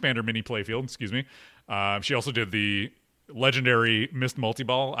time expander mini playfield. Excuse me. She also did the legendary Mist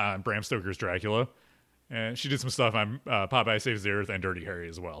multi-ball on Bram Stoker's Dracula, and she did some stuff on Popeye Saves the Earth and Dirty Harry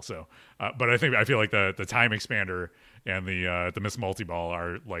as well. So, but I feel like the time expander and the Mist multi-ball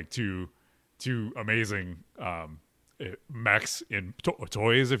are like two amazing mechs in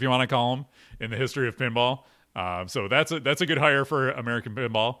toys, if you want to call them, in the history of pinball. So that's a good hire for American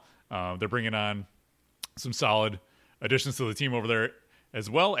Pinball. They're bringing on some solid additions to the team over there, as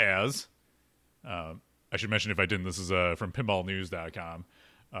well as I should mention, if I didn't, this is from pinballnews.com.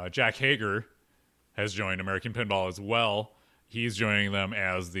 Jack Hager has joined American Pinball as well. He's joining them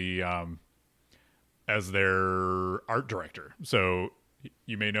as their art director. So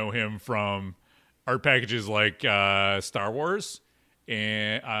you may know him from art packages like Star Wars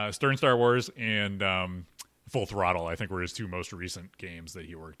and Stern Star Wars and Full Throttle, I think, were his two most recent games that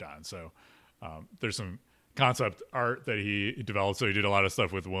he worked on. So there's some concept art that he developed. So he did a lot of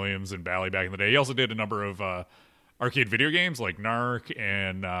stuff with Williams and Bally back in the day. He also did a number of arcade video games like Narc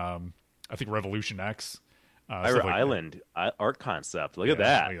and I think Revolution X. Pirate Island art concept. Look at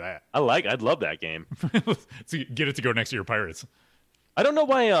that. I'd love that game. So get it to go next to your Pirates. I don't know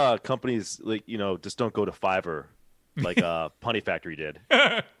why companies just don't go to Fiverr like Punny Factory did.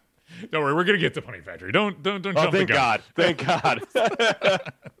 Don't worry, we're gonna get to Punny Factory. Don't jump the gun. Thank God.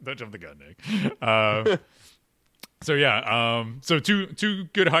 Don't jump the gun, Nick. So two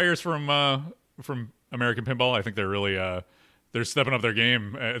good hires from American Pinball. I think they're really they're stepping up their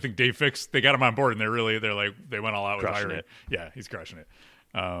game. I think Dave Fix, they got him on board, and they went all out with Crushing hiring. it. Yeah, he's crushing it.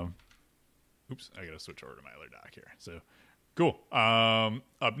 Oops, I got to switch over to my other doc here. So cool.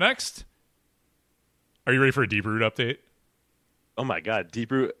 Up next, are you ready for a Deep Root update? Oh my God,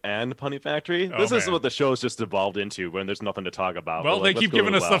 Deep Root and Punny Factory. Oh, This is man. what the show's just evolved into when there's nothing to talk about. Well, We're they like, keep let's go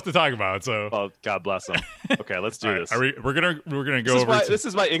giving to us the stuff to talk about. So well. Oh, God bless them. Okay, let's do all right, this. we're gonna go This is, over. why, to- this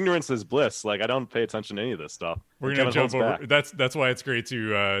is why ignorance is bliss. Like I don't pay attention to any of this stuff. We're gonna Kevin jump holds over. back. That's why it's great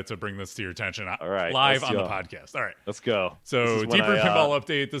to bring this to your attention. All right, live let's on the go. podcast. All right. Let's go. So This is when Deep Root I, Pinball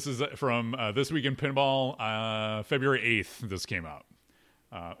update. This is from This Week in Pinball, February 8th. This came out.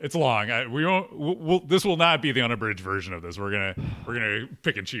 It's long. This will not be the unabridged version of this. We're gonna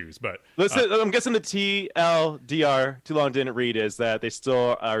pick and choose. But Listen, I'm guessing the TLDR, too long didn't read, is that they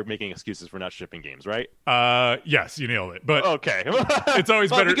still are making excuses for not shipping games, right? yes, you nailed it. But Okay. it's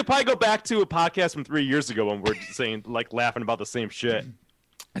always Well, better. We could probably go back to a podcast from 3 years ago when we're saying, like, laughing about the same shit.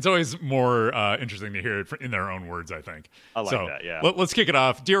 It's always more interesting to hear it in their own words, I think. I like So, that, yeah. Let's kick it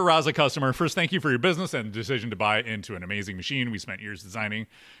off. Dear Raza customer, first, thank you for your business and decision to buy into an amazing machine we spent years designing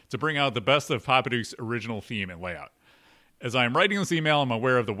to bring out the best of Papaduke's original theme and layout. As I am writing this email, I'm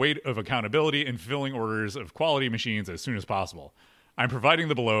aware of the weight of accountability in filling orders of quality machines as soon as possible. I'm providing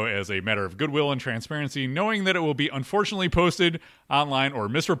the below as a matter of goodwill and transparency, knowing that it will be unfortunately posted online or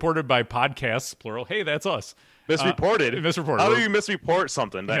misreported by podcasts, plural. Hey, that's us. Misreported? Misreported. How do you misreport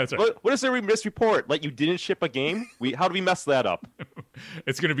something? That's right. What is there we misreport? Like you didn't ship a game? How do we mess that up?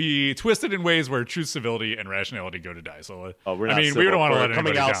 It's going to be twisted in ways where truth, civility, and rationality go to die. So, We're I not mean, we civil don't want to for let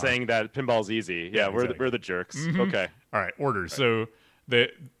coming anybody out down. saying that pinball's easy. Yeah, exactly. we're the jerks. Okay. All right, orders. So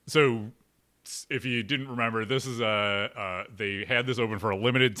if you didn't remember, this is they had this open for a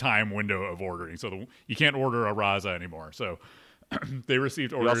limited time window of ordering. So you can't order a Raza anymore. So they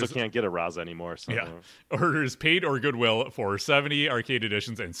received We orders. also can't get a Raza anymore. So. Yeah, orders paid or goodwill for 70 arcade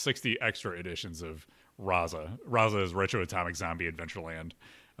editions and 60 extra editions of Raza. Raza is Retro Atomic Zombie Adventureland.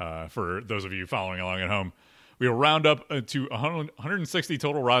 For those of you following along at home, we will round up to 160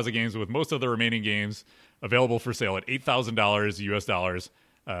 total Raza games, with most of the remaining games available for sale at $8,000 US dollars.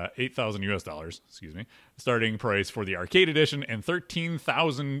 $8,000 US dollars, excuse me, starting price for the arcade edition, and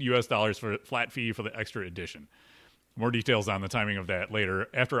 $13,000 US dollars for flat fee for the extra edition. More details on the timing of that later.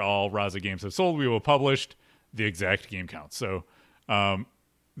 After all Raza games have sold, we will publish the exact game count. So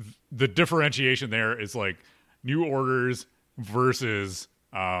the differentiation there is like new orders versus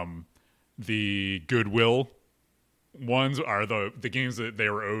the goodwill ones are the games that they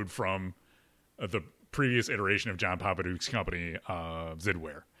were owed from the previous iteration of John Papaduke's company,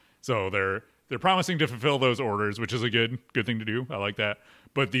 Zidware. So they're promising to fulfill those orders, which is a good thing to do. I like that.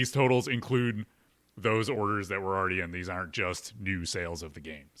 But these totals include those orders that were already in. These aren't just new sales of the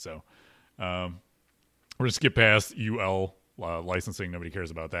game. So we're gonna skip past UL licensing. Nobody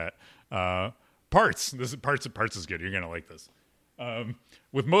cares about that. Parts. Parts is good. You're gonna like this.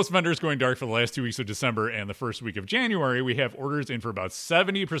 With most vendors going dark for the last 2 weeks of December and the first week of January, we have orders in for about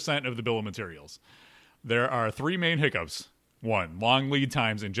 70% of the bill of materials. There are three main hiccups. One, long lead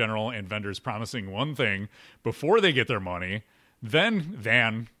times in general and vendors promising one thing before they get their money,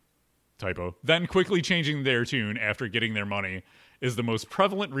 then quickly changing their tune after getting their money is the most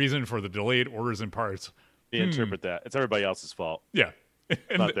prevalent reason for the delayed orders and parts. They interpret that. It's everybody else's fault, Yeah.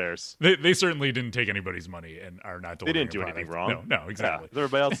 And not theirs. They certainly didn't take anybody's money and are not They delivering didn't do a anything product. wrong. No, exactly. Yeah, it's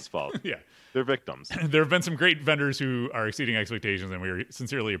everybody else's fault. Yeah. They're victims. There have been some great vendors who are exceeding expectations, and we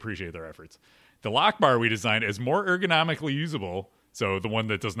sincerely appreciate their efforts. The lock bar we designed is more ergonomically usable, so the one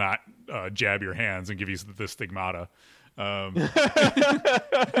that does not jab your hands and give you the stigmata.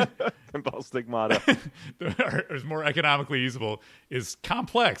 Pinball stigmata. Is more economically usable, is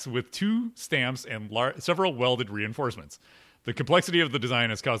complex with 2 stamps and several welded reinforcements. The complexity of the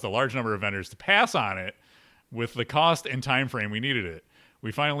design has caused a large number of vendors to pass on it with the cost and time frame we needed it.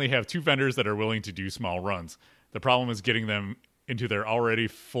 We finally have 2 vendors that are willing to do small runs. The problem is getting them into their already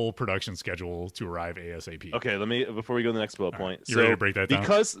full production schedule to arrive ASAP. Okay, let me before we go to the next bullet point. You ready to break that down?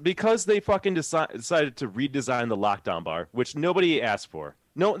 Because they fucking decided to redesign the lockdown bar, which nobody asked for.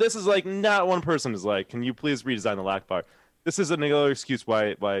 No, this is like not one person is like, can you please redesign the lock bar? This is another excuse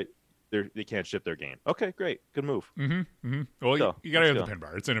why they can't ship their game. Okay, great, good move. Well, Go. you got to have Let's the pin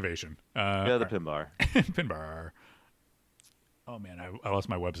bar. It's innovation. Yeah, the pin bar. Pin bar. Oh man, I lost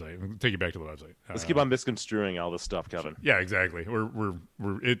my website. I'll take you back to the website. Let's keep on misconstruing all this stuff, Kevin. Yeah, exactly. We're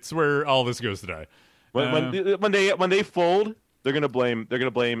it's where all this goes today. When they fold, they're gonna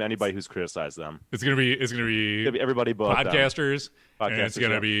blame anybody who's criticized them. It's gonna be It's gonna be everybody but them. podcasters, and it's Podcasters,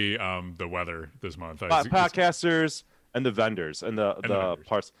 gonna yeah. be the weather this month. Podcasters and the vendors and the vendors.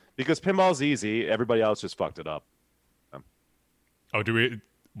 parts, because pinball's easy. Everybody else just fucked it up. Oh, do we?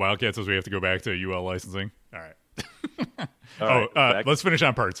 Wildcat says we have to go back to UL licensing. All right. All right, Let's finish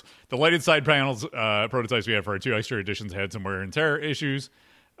on parts. The lighted side panels prototypes we have for our 2 extra editions had some wear and tear issues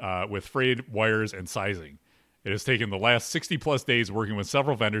with frayed wires and sizing. It has taken the last 60-plus days working with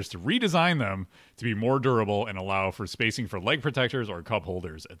several vendors to redesign them to be more durable and allow for spacing for leg protectors or cup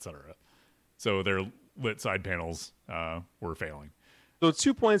holders, etc. So their lit side panels were failing. So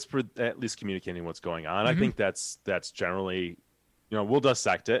 2 points for at least communicating what's going on. I think that's generally, we'll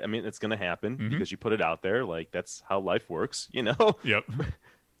dissect it. I mean, it's going to happen because you put it out there. Like, that's how life works, Yep.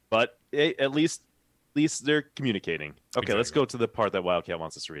 But at least they're communicating. Okay, let's go to the part that Wildcat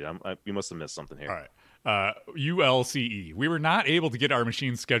wants us to read. We must have missed something here. All right. ULCE. We were not able to get our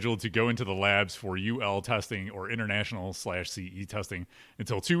machines scheduled to go into the labs for UL testing or international/CE testing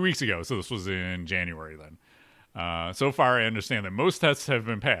until 2 weeks ago. So this was in January then. So far, I understand that most tests have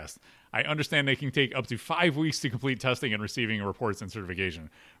been passed. I understand they can take up to 5 weeks to complete testing and receiving reports and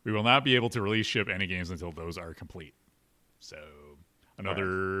certification. We will not be able to release ship any games until those are complete. So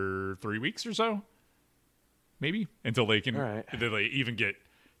another 3 weeks or so, maybe, until they can until they even get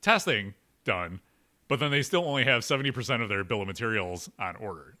testing done. But then they still only have 70% of their bill of materials on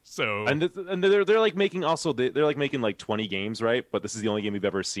order. So and they're like making they're like making like 20 games, right? But this is the only game we've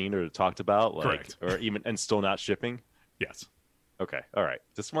ever seen or talked about, like, correct. Or even and still not shipping. Yes. Okay, all right.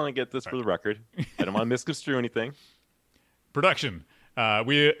 Just want to get this for the record. I don't want to misconstrue anything. Production.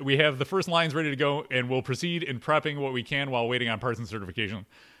 We have the first lines ready to go, and we'll proceed in prepping what we can while waiting on parts and certification.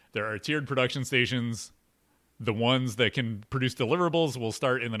 There are tiered production stations. The ones that can produce deliverables will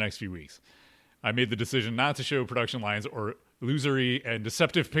start in the next few weeks. I made the decision not to show production lines or illusory and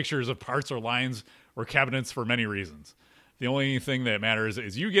deceptive pictures of parts or lines or cabinets for many reasons. The only thing that matters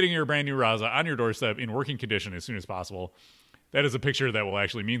is you getting your brand new Raza on your doorstep in working condition as soon as possible. That is a picture that will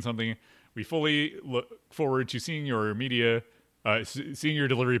actually mean something. We fully look forward to seeing your seeing your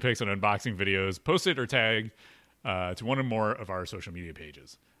delivery pics and unboxing videos posted or tagged to one or more of our social media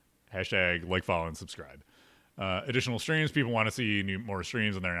pages. # like, follow, and subscribe. Additional streams. People want to see more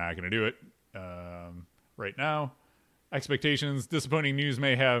streams, and they're not going to do it right now. Expectations. Disappointing news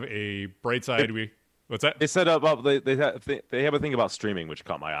may have a bright side. What's that? They said about they have a thing about streaming, which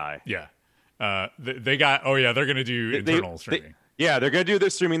caught my eye. Yeah. They got. Oh yeah, they're going to do internal streaming. They're going to do their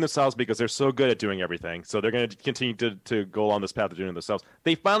streaming themselves because they're so good at doing everything. So they're going to continue to go along this path of doing it themselves.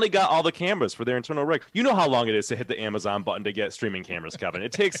 They finally got all the cameras for their internal rig. You know how long it is to hit the Amazon button to get streaming cameras, Kevin.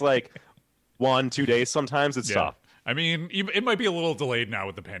 It takes like 1-2 days sometimes. It's tough. I mean, it might be a little delayed now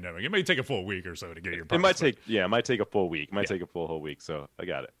with the pandemic. It may take a full week or so to get your parts. It might take a full week. It might take a full whole week. So I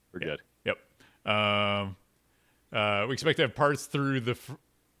got it. We're good. Yep. We expect to have parts through the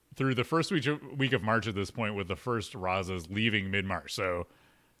first week of March at this point, with the first Razas leaving mid-March. So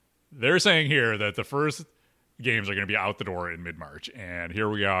they're saying here that the first games are going to be out the door in mid-March, and here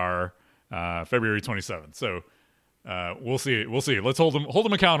we are, February 27th. So we'll see. Let's hold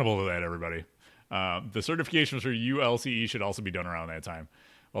them accountable to that, everybody. The certifications for ULCE should also be done around that time.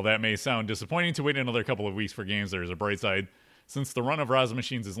 While that may sound disappointing to wait another couple of weeks for games, there is a bright side. Since the run of Raza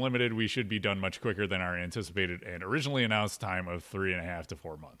machines is limited, we should be done much quicker than our anticipated and originally announced time of 3.5 to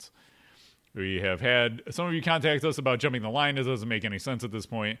 4 months. We have had some of you contact us about jumping the line. It doesn't make any sense at this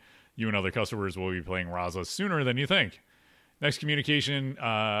point. You and other customers will be playing Raza sooner than you think. Next communication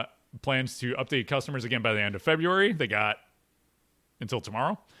plans to update customers again by the end of February. They got until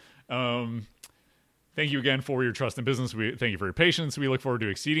tomorrow. Thank you again for your trust in business. Thank you for your patience. We look forward to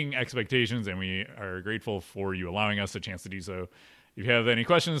exceeding expectations, and we are grateful for you allowing us a chance to do so. If you have any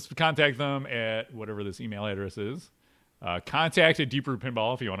questions, contact them at whatever this email address is. Contact at Deep Root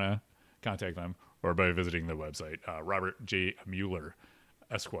Pinball if you want to contact them, or by visiting the website. Robert J. Mueller,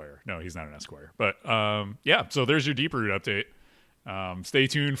 Esquire. No, he's not an Esquire. But so there's your Deep Root update. Stay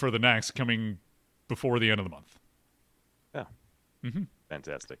tuned for the next coming before the end of the month. Yeah.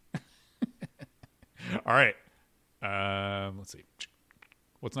 Fantastic. All right. Let's see.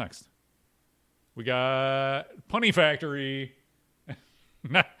 What's next? We got Punny Factory.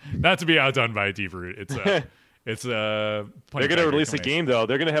 not to be outdone by Deep Root. It's they're going to release a game, though.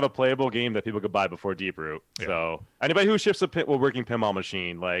 They're going to have a playable game that people could buy before Deep Root. Yeah. So anybody who ships a working pinball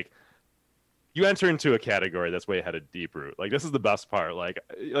machine, like, you enter into a category that's way ahead of Deep Root. Like, this is the best part. Like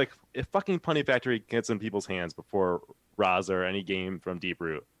if fucking Punny Factory gets in people's hands before Raza or any game from Deep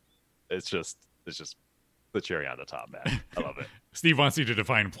Root, it's just the cherry on the top, man. I love it. Steve wants you to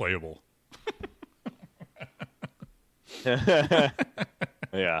define playable.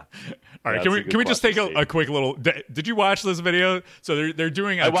 Yeah. All right. Can we just take a quick little? Did you watch this video? So they're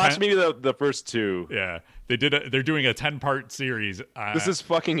doing. I watched maybe the first two. Yeah, they're doing a 10-part series. This is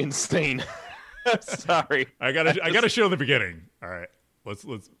fucking insane. Sorry. I gotta show the beginning. All right, let's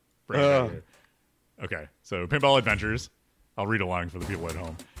bring it back here. Okay, so Pinball Adventures. I'll read along for the people at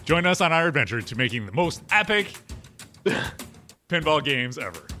home. Join us on our adventure to making the most epic pinball games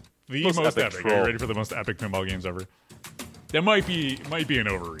ever. The most epic. Are you ready for the most epic pinball games ever? That might be an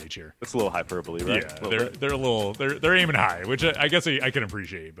overreach here. It's a little hyperbole, right? Yeah, they're aiming high, which I guess I can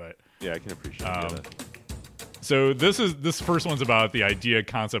appreciate, but yeah, I can appreciate that. so this first one's about the idea,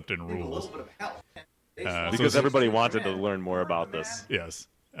 concept, and rules. Because everybody wanted to learn more about this. Yes.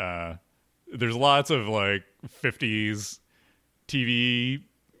 There's lots of like 50s TV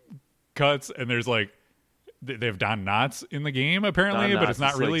cuts, and there's like they have Don Knotts in the game apparently, but it's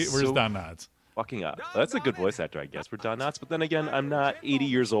not really. Where's Don Knotts? Fucking up. That's a good voice actor, I guess, for Don Knotts. But then again, I'm not 80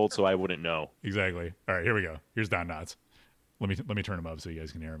 years old, so I wouldn't know. Exactly. All right, here we go. Here's Don Knotts. Let me turn him up so you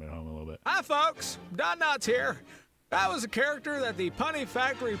guys can hear him at home a little bit. Hi, folks. Don Knotts here. That was a character that the Punny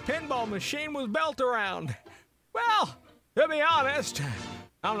Factory pinball machine was built around. Well, to be honest,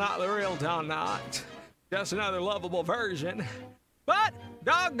 I'm not the real Don Knotts. Just another lovable version. But,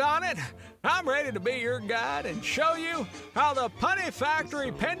 doggone it, I'm ready to be your guide and show you how the Punny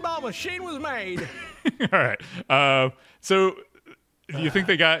Factory pinball machine was made. All right. So, do you think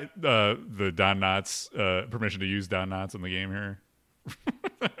they got the Don Knotts permission to use Don Knotts in the game here?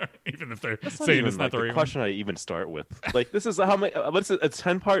 Even if they're saying it's not the right question I even start with. Like, this is how many? What's it? A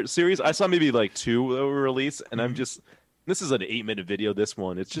 10-part series? I saw maybe like 2 that were released, and I'm just. This is an 8-minute video. This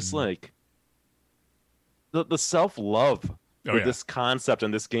one, it's just like the self-love for this concept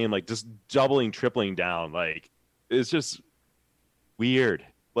and this game, like just doubling, tripling down. Like, it's just weird.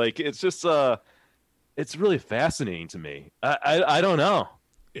 Like, it's just it's really fascinating to me. I don't know.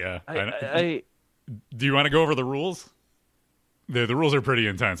 Yeah. Do you want to go over the rules? The rules are pretty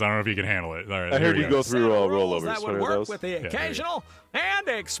intense. I don't know if you can handle it. All right, I heard you go through rollovers. That would work with the occasional and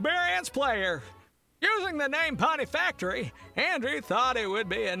experienced player. Using the name Punny Factory, Andrew thought it would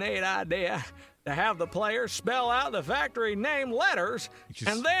be a neat idea to have the player spell out the factory name letters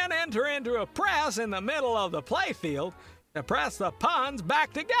and then enter into a press in the middle of the playfield to press the puns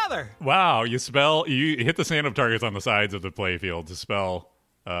back together. Wow, you hit the stand-up targets on the sides of the playfield to spell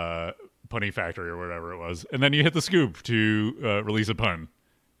Punny Factory or whatever it was, and then you hit the scoop to release a pun.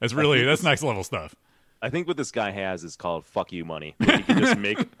 That's next level stuff. I think what this guy has is called "fuck you money." Where he can just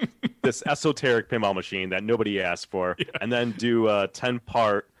make this esoteric pinball machine that nobody asked for, and then do a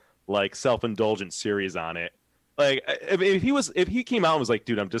 10-part like self-indulgent series on it. Like, if he came out and was like,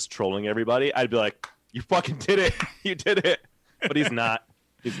 "Dude, I'm just trolling everybody," I'd be like, "You fucking did it! You did it!" But he's not.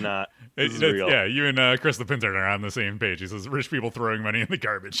 He's not. This is real. Yeah, you and Chris the Pinter are on the same page. He says, "Rich people throwing money in the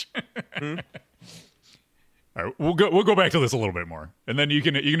garbage." All right, we'll go back to this a little bit more, and then you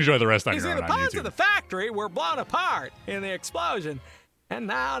can enjoy the rest on your own on YouTube. The puns of the factory were blown apart in the explosion, and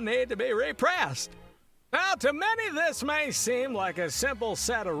now need to be repressed. Now, to many, this may seem like a simple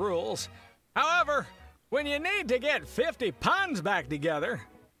set of rules. However, when you need to get 50 puns back together,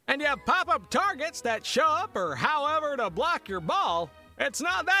 and you have pop-up targets that show up or however to block your ball, it's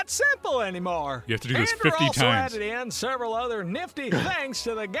not that simple anymore. You have to do this Andrew 50 also times. added in several other nifty things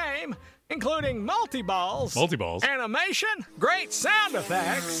to the game, including multi-balls, animation, great sound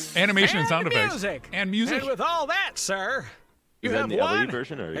effects, and sound effects, music. And music. And with all that, sir, you have one,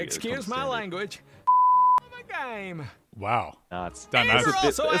 excuse my language, the game. Wow. It's like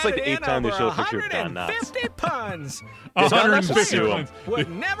the 8th time they show a picture of Don Knotts. 150 puns. 150 puns. Would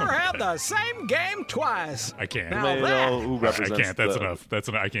never have the same game twice. I can't. Who represents I can't. That's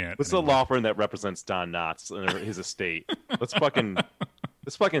enough. I can't. What's the law firm that represents Don Knotts and his estate? Let's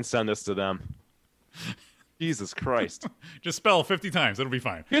fucking send this to them. Jesus Christ. Just spell 50 times. It'll be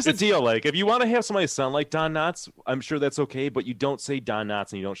fine. Here's the deal. Like, if you want to have somebody sound like Don Knotts, I'm sure that's okay, but you don't say Don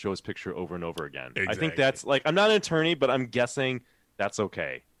Knotts and you don't show his picture over and over again. Exactly. I think that's, like, I'm not an attorney, but I'm guessing that's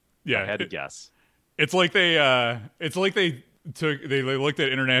okay. Yeah. I had to guess. It's like they looked at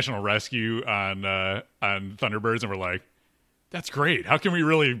International Rescue on Thunderbirds and were like, that's great. How can we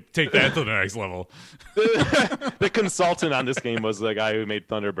really take that to the next level? The consultant on this game was the guy who made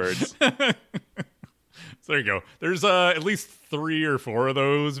Thunderbirds. So there you go. There's at least 3 or 4 of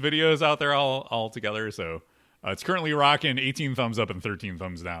those videos out there all together. So it's currently rocking 18 thumbs up and 13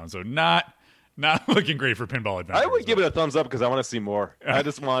 thumbs down. So not looking great for Pinball Adventures. I would give it a thumbs up because I want to see more. I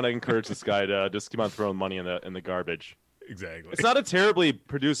just want to encourage this guy to just keep on throwing money in the garbage. Exactly. It's not a terribly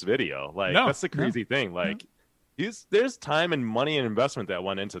produced video. Like, that's the crazy thing. Like, there's time and money and investment that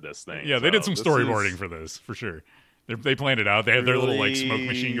went into this thing. Yeah, they did some storyboarding for this, for sure. They planned it out. They have their little like smoke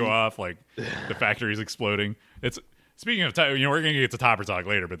machine go off, like the factory's exploding. It's speaking of, we're gonna get to topper talk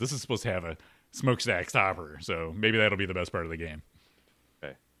later, but this is supposed to have a smokestack topper, so maybe that'll be the best part of the game.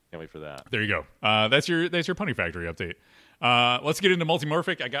 Okay. Can't wait for that. There you go. That's your Punny Factory update. Let's get into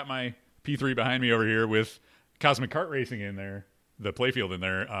Multimorphic. I got my P3 behind me over here with Cosmic Kart Racing in there, the playfield in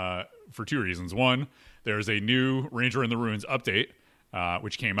there, for two reasons. One, there's a new Ranger in the Ruins update,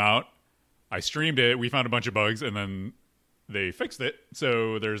 which came out. I streamed it. We found a bunch of bugs, and then they fixed it.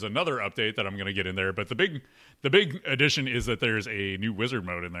 So there's another update that I'm going to get in there. But the big addition is that there's a new wizard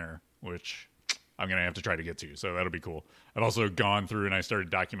mode in there, which I'm going to have to try to get to. So that'll be cool. I've also gone through and I started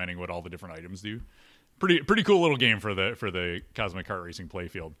documenting what all the different items do. Pretty cool little game for the Cosmic Kart Racing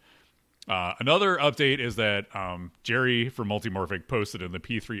playfield. Another update is that Jerry from Multimorphic posted in the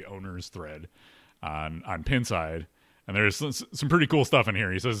P3 owners thread on Pinside, and there's some pretty cool stuff in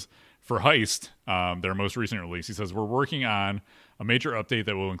here. He says, for Heist, their most recent release, he says, we're working on a major update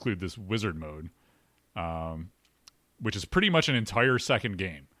that will include this wizard mode, which is pretty much an entire second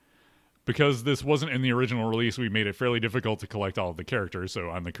game. Because this wasn't in the original release, we made it fairly difficult to collect all of the characters. So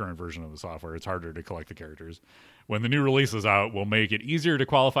on the current version of the software, it's harder to collect the characters. When the new release is out, we'll make it easier to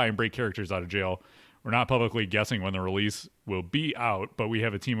qualify and break characters out of jail. We're not publicly guessing when the release will be out, but we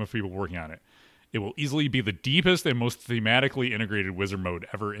have a team of people working on it. It will easily be the deepest and most thematically integrated wizard mode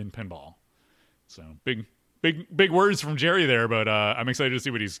ever in pinball. So big words from Jerry there, but I'm excited to see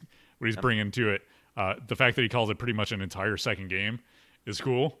what he's bringing to it. The fact that he calls it pretty much an entire second game is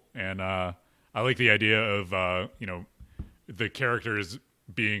cool, and I like the idea of the characters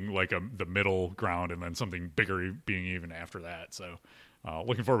being like the middle ground, and then something bigger being even after that. So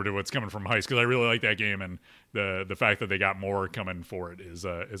looking forward to what's coming from Heist, because I really like that game, and the fact that they got more coming for it is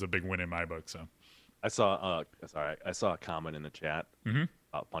a big win in my book. So I saw a comment in the chat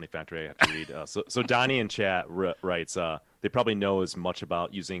about Punny Factory. I have to read. So Donnie in chat writes, they probably know as much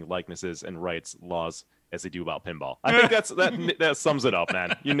about using likenesses and rights laws as they do about pinball. I think that sums it up,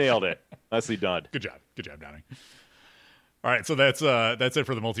 man. You nailed it. Nicely done. Good job, Donnie. All right, so that's it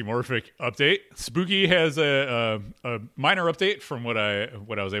for the Multimorphic update. Spooky has a minor update from what I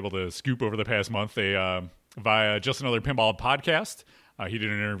was able to scoop over the past month. They via Just Another Pinball podcast. He did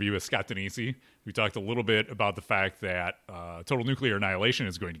an interview with Scott Denisi. We talked a little bit about the fact that Total Nuclear Annihilation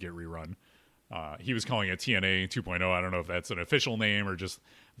is going to get rerun. He was calling it TNA 2.0. I don't know if that's an official name or just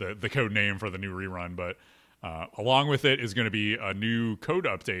the code name for the new rerun, but along with it is going to be a new code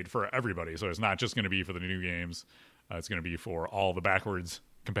update for everybody. So it's not just going to be for the new games. It's going to be for all the backwards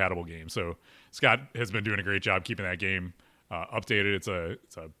compatible games. So Scott has been doing a great job keeping that game updated. It's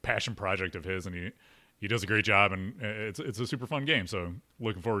a passion project of his, and he does a great job, and it's a super fun game. So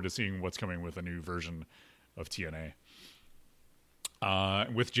looking forward to seeing what's coming with a new version of TNA.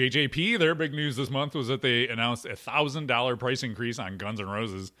 With JJP, their big news this month was that they announced a $1,000 price increase on Guns N'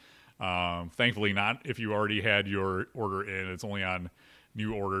 Roses. Thankfully not if you already had your order in. It's only on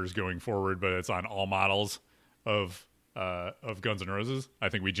new orders going forward, but it's on all models of Guns N' Roses. I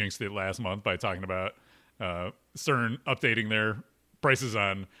think we jinxed it last month by talking about CERN updating their prices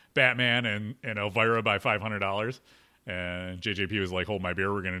on Batman and Elvira by $500, and JJP was like, "Hold my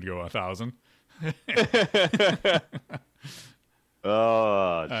beer, we're going to go 1,000."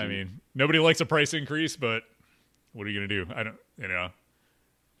 Oh, I mean, nobody likes a price increase, but what are you going to do? I don't,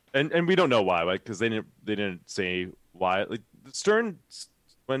 And we don't know why, right? Because they didn't say why. Like Stern,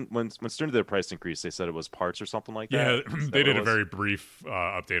 when Stern did their price increase, they said it was parts or something like that. Yeah, they did a very brief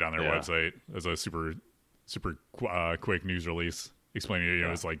update on their website as a super quick news release explaining it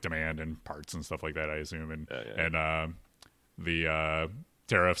was like demand and parts and stuff like that, I assume, and the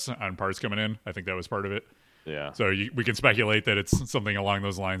tariffs on parts coming in. I think that was part of it. Yeah. So we can speculate that it's something along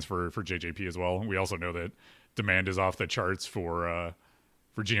those lines for JJP as well. We also know that demand is off the charts for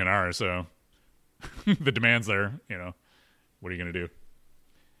GNR, so the demand's there. What are you going to do?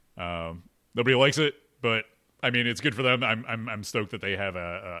 Nobody likes it, but I mean, it's good for them. I'm stoked that they have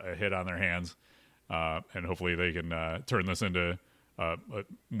a hit on their hands, and hopefully they can turn this into a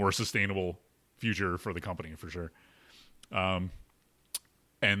more sustainable future for the company for sure. And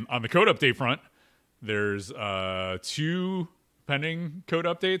on the code update front, there's 2 pending code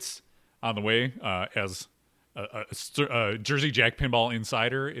updates on the way. As a Jersey Jack Pinball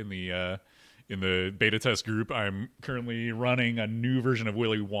Insider in the beta test group, I'm currently running a new version of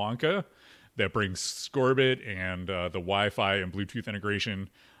Willy Wonka that brings Scorbit and the Wi-Fi and Bluetooth integration.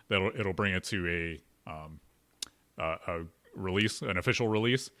 It'll bring it to a release, an official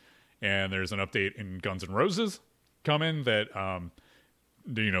release. And there's an update in Guns N' Roses coming that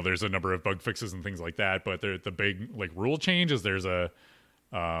there's a number of bug fixes and things like that, but the big rule change is there's a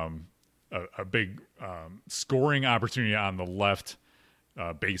big scoring opportunity on the left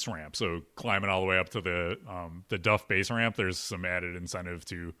base ramp. So climbing all the way up to the Duff base ramp, there's some added incentive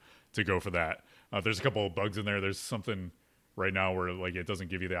to go for that. There's a couple of bugs in there. There's something right now where like it doesn't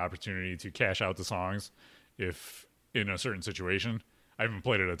give you the opportunity to cash out the songs if in a certain situation. I haven't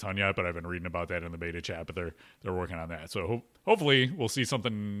played it a ton yet, but I've been reading about that in the beta chat. But they're working on that, so hopefully we'll see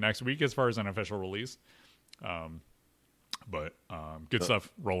something next week as far as an official release. But good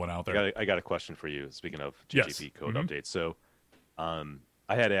stuff rolling out there. I got a question for you. Speaking of Yes. GGP code updates, so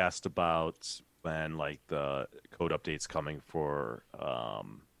I had asked about when like the code updates coming for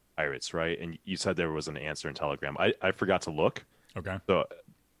Pirates, right? And you said there was an answer in Telegram. I forgot to look. Okay. So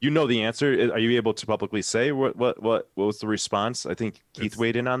you know the answer. Are you able to publicly say what was the response? I think Keith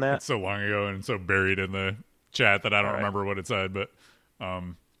weighed in on that. It's so long ago and so buried in the chat that I don't All right. remember what it said. But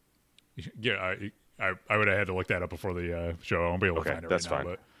yeah, I would have had to look that up before the show. I won't be able to Okay, find it that's right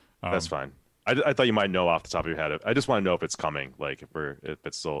fine. now. But That's fine. I thought you might know off the top of your head. I just want to know if it's coming, like if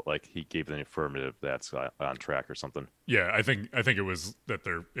it's still like he gave an affirmative that's on track or something. yeah, I think it was that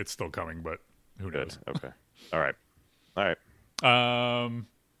it's still coming, but who Good. knows? Okay. All right.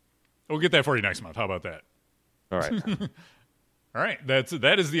 We'll get that for you next month. How about that? All right. All right,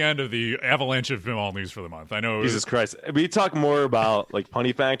 that is the end of the avalanche of pinball news for the month. I know Jesus Christ. We talk more about like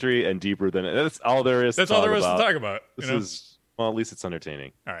Punny Factory and deeper than that's all there is. that's to all talk there is about. to talk about. This you know? is well, at least it's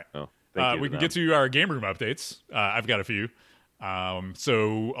entertaining. All right. Oh, thank you. We can get to our game room updates. I've got a few.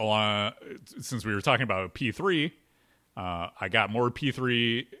 Since we were talking about P3, I got more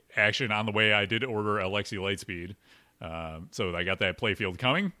P3 action on the way. I did order a Lexi Lightspeed, so I got that playfield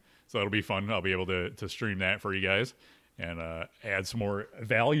coming. So that'll be fun. I'll be able to stream that for you guys and add some more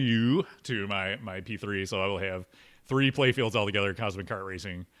value to my P3. So I will have 3 playfields altogether: Cosmic Kart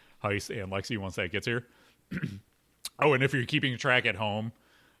Racing, Heist, and Lexi once that gets here. Oh, and if you're keeping track at home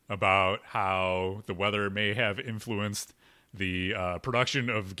about how the weather may have influenced the production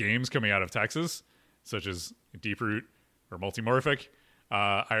of games coming out of Texas, such as Deeproot or Multimorphic,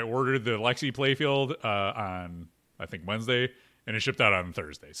 I ordered the Lexi playfield on, I think, Wednesday, and it shipped out on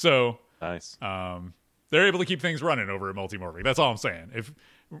Thursday. So Nice. they're able to keep things running over at Multimorphic. That's all I'm saying. If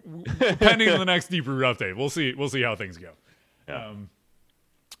pending the next Deeproot update, we'll see how things go. Yeah.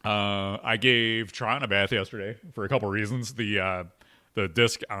 I gave Tron a bath yesterday for a couple reasons. The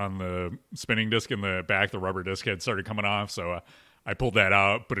disc on the spinning disc in the back, the rubber disc had started coming off, so I pulled that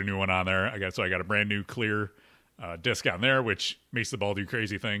out, put a new one on there. I got a brand new clear disc on there, which makes the ball do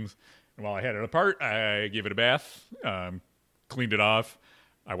crazy things. And while I had it apart, I gave it a bath, cleaned it off,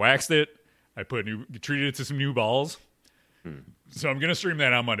 I waxed it, I treated it to some new balls. So I'm gonna stream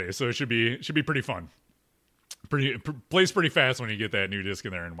that on Monday. So it should be pretty fun. Plays pretty fast when you get that new disc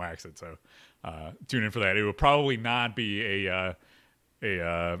in there and wax it. So tune in for that. It will probably not be a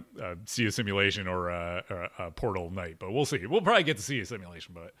see a simulation or a Portal night, but we'll see. We'll probably get to see a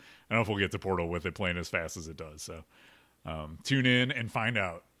simulation, but I don't know if we'll get to Portal with it playing as fast as it does. So tune in and find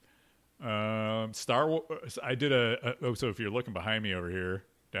out. Star Wars. I did so if you're looking behind me over here,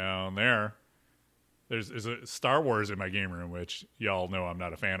 down there, there's a Star Wars in my game room, which y'all know I'm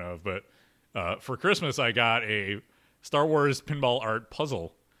not a fan of, but for Christmas I got a Star Wars pinball art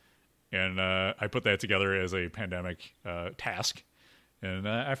puzzle, and I put that together as a pandemic task. And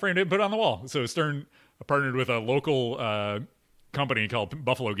I framed it and put it on the wall. So Stern partnered with a local company called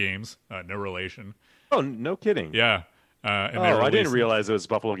Buffalo Games, no relation. Oh, no kidding. Yeah. And I didn't realize it was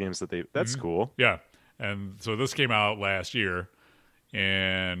Buffalo Games that's cool. Yeah. And so this came out last year,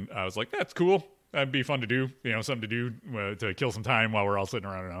 and I was like, that's cool. That'd be fun to do, something to do to kill some time while we're all sitting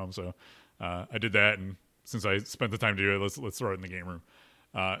around at home. So I did that, and since I spent the time to do it, let's throw it in the game room.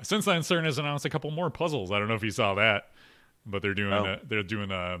 Since then, Stern has announced a couple more puzzles. I don't know if you saw that. But they're doing there's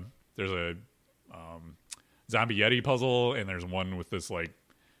a zombie Yeti puzzle, and there's one with this like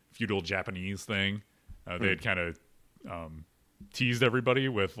feudal Japanese thing. They had kind of teased everybody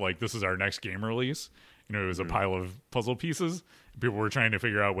with like, this is our next game release. It was a pile of puzzle pieces. People were trying to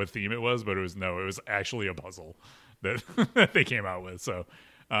figure out what theme it was, but it was actually a puzzle that that they came out with. So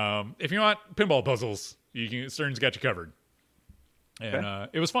if you want pinball puzzles, Stern's got you covered. And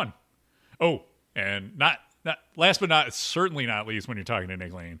it was fun. Oh, and not last but certainly not least, when you're talking to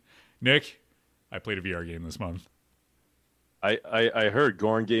Nick Lane. Nick, I played a VR game this month. I heard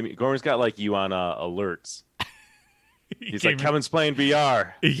Gorn's got like you on alerts. He's like, Kevin's playing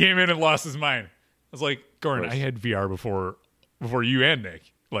VR. He came in and lost his mind. I was like, Gorn, I had VR before you and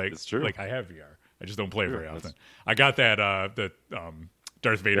Nick. Like, it's true. Like, I have VR. I just don't play it very often. I got that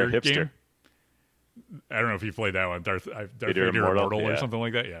Darth Vader game. I don't know if you played that one, Darth Vader Immortal or something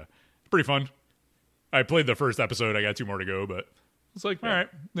like that. Yeah, pretty fun. I played the first episode. I got 2 more to go, but it's like, all right,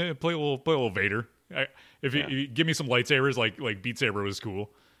 play a little Vader. If you give me some lightsabers, like Beat Saber was cool,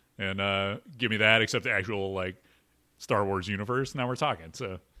 and give me that, except the actual like Star Wars universe. Now we're talking.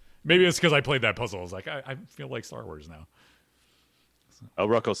 So maybe it's because I played that puzzle. I was like, I feel like Star Wars now. Oh,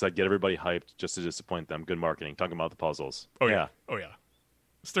 Rucko said, get everybody hyped just to disappoint them. Good marketing. Talking about the puzzles. Oh yeah.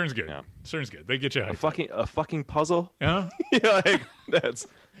 Stern's good. Yeah. Stern's good. They get you A hyped. fucking puzzle? Yeah. Yeah, like, that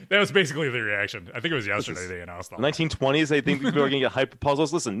was basically the reaction. I think it was yesterday they announced all that. 1920s, they think people are going to get hyped with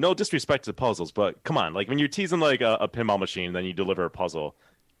puzzles. Listen, no disrespect to puzzles, but come on. Like, when you're teasing like a pinball machine, then you deliver a puzzle.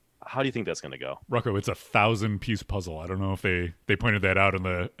 How do you think that's going to go? Rucko, it's a 1,000-piece puzzle. I don't know if they pointed that out in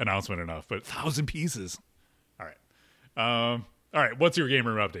the announcement enough, but 1,000 pieces. All right. What's your game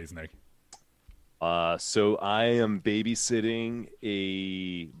room updates, Nick? So I am babysitting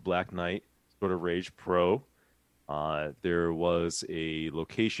a Black Knight sort of Rage Pro. There was a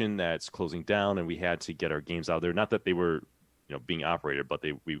location that's closing down, and we had to get our games out there. Not that they were, being operated, but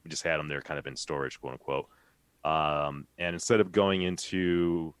we just had them there, kind of in storage, quote unquote. And instead of going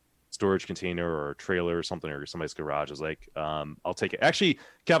into storage container or a trailer or something, or somebody's garage, I was like, I'll take it. Actually,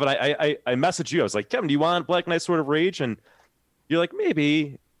 Kevin, I messaged you. I was like, Kevin, do you want Black Knight Sword of Rage? And you're like,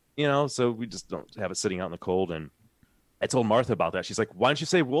 maybe, so we just don't have it sitting out in the cold. And I told Martha about that. She's like, why don't you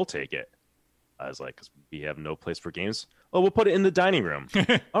say we'll take it? I was like, because we have no place for games. Oh, we'll put it in the dining room.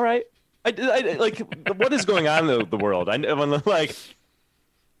 All right. I like, what is going on in the world? I'm like,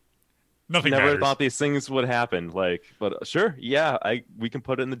 nothing never matters. thought these things would happen. Like, but sure, yeah, we can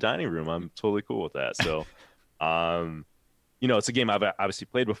put it in the dining room. I'm totally cool with that. So, it's a game I've obviously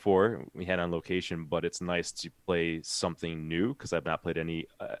played before. We had on location, but it's nice to play something new because I've not played any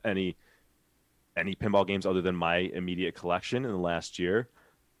pinball games other than my immediate collection in the last year.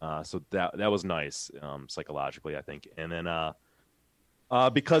 So that was nice psychologically, I think. And then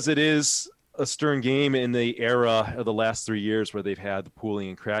because it is a Stern game in the era of the last 3 years where they've had the pooling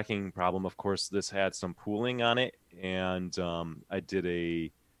and cracking problem, of course, this had some pooling on it. And I did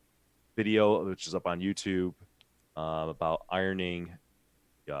a video, which is up on YouTube, about ironing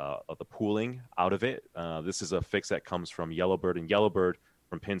the pooling out of it. This is a fix that comes from Yellowbird, and Yellowbird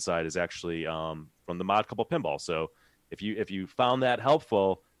from Pinside is actually from the Mod Couple Pinball. So if you found that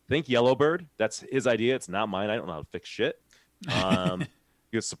helpful, thank Yellowbird. That's his idea. It's not mine. I don't know how to fix shit.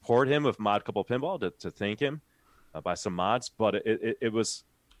 You could support him with Mod Couple Pinball to thank him by some mods. But it was,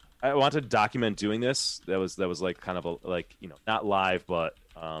 I wanted to document doing this. That was like kind of not live, but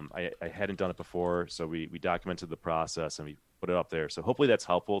I hadn't done it before. So we documented the process and we put it up there. So hopefully that's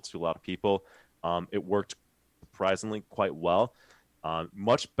helpful to a lot of people. It worked surprisingly quite well.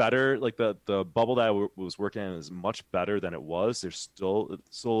 Much better. Like the bubble that I was working on is much better than it was. There's still a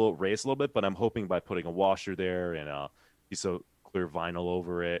little raised a little bit, but I'm hoping by putting a washer there and a piece of clear vinyl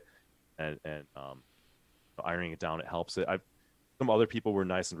over it and ironing it down, it helps it. Some other people were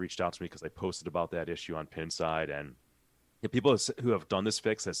nice and reached out to me because I posted about that issue on Pinside, and people who have done this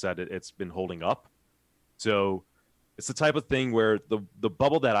fix have said it's been holding up. So it's the type of thing where the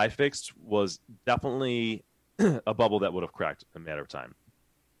bubble that I fixed was definitely a bubble that would have cracked in a matter of time,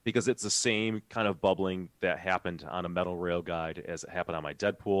 because it's the same kind of bubbling that happened on a metal rail guide as it happened on my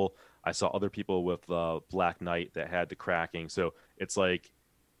Deadpool. I saw other people with Black Knight that had the cracking. So it's like,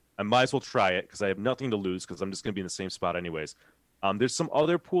 I might as well try it because I have nothing to lose because I'm just going to be in the same spot anyways. There's some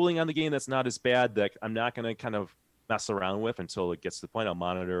other pooling on the game that's not as bad that I'm not going to kind of mess around with until it gets to the point. I'll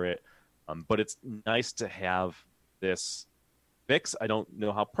monitor it. But it's nice to have this fix. I don't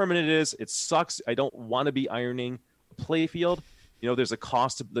know how permanent it is. It sucks. I don't want to be ironing a playfield. There's a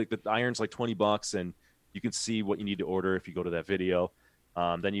cost of the iron's like $20, and you can see what you need to order if you go to that video.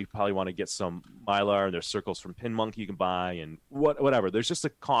 Then you probably want to get some Mylar, and there's circles from Pin Monkey you can buy, and whatever. There's just a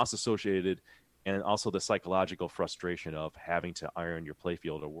cost associated, and also the psychological frustration of having to iron your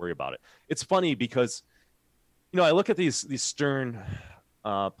playfield or worry about it. It's funny because, I look at these Stern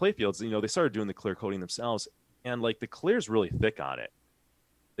playfields. They started doing the clear coating themselves, and like the clear's really thick on it.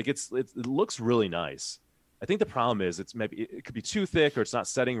 Like it looks really nice. I think the problem is it could be too thick or it's not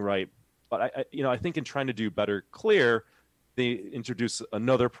setting right. But I think in trying to do better clear, they introduce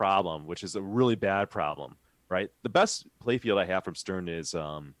another problem, which is a really bad problem, right? The best playfield I have from Stern is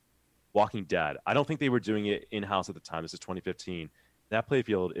Walking Dead. I don't think they were doing it in-house at the time. This is 2015. That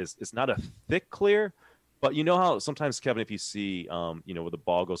playfield is not a thick clear, but you know how sometimes, Kevin, if you see, where the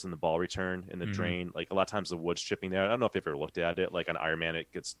ball goes in the ball return in the drain, like a lot of times the wood's chipping there. I don't know if you've ever looked at it. Like on Iron Man,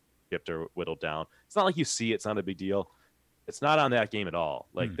 it gets chipped or whittled down. It's not like you see it. It's not a big deal. It's not on that game at all.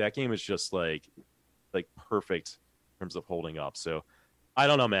 Like that game is just like perfect in terms of holding up. So I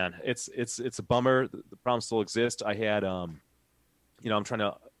don't know, man. It's a bummer. The problem still exists. I had, I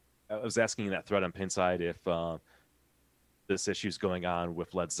was asking in that thread on Pinside if this issue's going on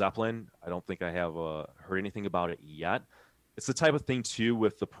with Led Zeppelin. I don't think I have heard anything about it yet. It's the type of thing too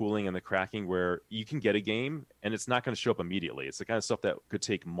with the pooling and the cracking where you can get a game and it's not going to show up immediately. It's the kind of stuff that could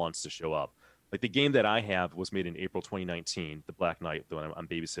take months to show up. Like the game that I have was made in April 2019, the Black Knight, the one I'm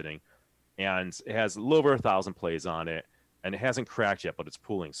babysitting, and it has a little over 1,000 plays on it, and it hasn't cracked yet, but it's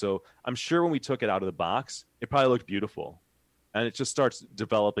pooling. So I'm sure when we took it out of the box, it probably looked beautiful, and it just starts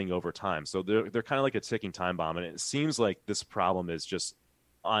developing over time. So they're kind of like a ticking time bomb, and it seems like this problem is just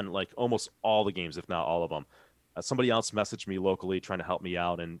on like almost all the games, if not all of them. Somebody else messaged me locally trying to help me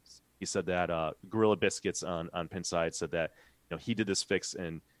out, and he said that Gorilla Biscuits on Pinside said that he did this fix,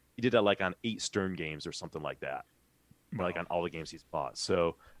 and he did that like on 8 Stern games or something like that. Wow. Like on all the games he's bought.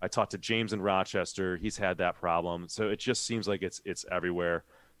 So I talked to James in Rochester. He's had that problem. So it just seems like it's everywhere.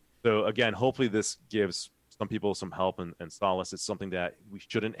 So again, hopefully this gives some people some help and solace. It's something that we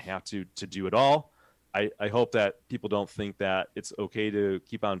shouldn't have to do it all. I hope that people don't think that it's okay to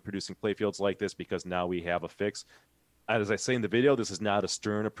keep on producing playfields like this because now we have a fix. As I say in the video, this is not a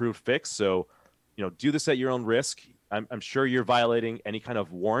Stern approved fix. So, do this at your own risk. I'm sure you're violating any kind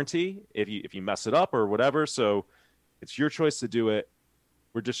of warranty if you mess it up or whatever. So it's your choice to do it.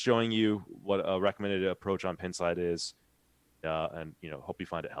 We're just showing you what a recommended approach on Pinside is, and hope you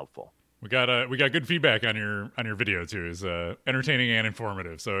find it helpful. We got good feedback on your video too. It's entertaining and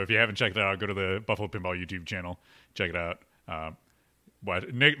informative. So if you haven't checked that out, go to the Buffalo Pinball YouTube channel, check it out.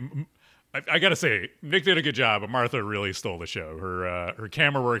 But Nick, I gotta say, Nick did a good job, but Martha really stole the show. Her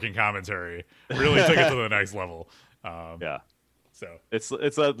camera work and commentary really took it to the next level. Yeah. So this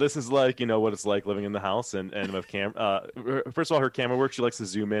is like what it's like living in the house and with first of all, her camera work, she likes to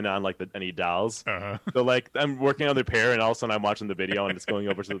zoom in on like any dials. So like I'm working on the pair and all of a sudden I'm watching the video and it's going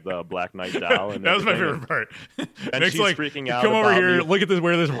over to the Black Knight dial, and that was my favorite part. And Nick's she's like, freaking out. Come over here, me. look at this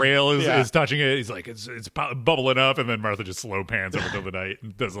where this rail is touching it. He's like, it's bubbling up, and then Martha just slow pans over to the night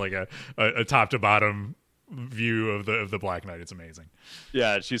and does like a top to bottom view of the Black Knight. It's amazing.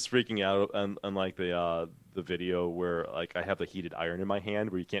 Yeah, she's freaking out on like the video where like I have the heated iron in my hand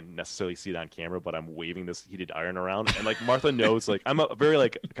where you can't necessarily see it on camera, but I'm waving this heated iron around, and like Martha knows like I'm a very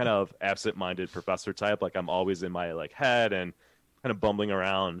like kind of absent-minded professor type. Like I'm always in my like head and kind of bumbling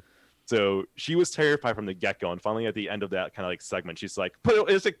around. So she was terrified from the get-go, and finally at the end of that kind of like segment, she's like, put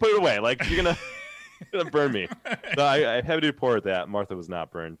it away, like you're gonna burn me. So I have to report that Martha was not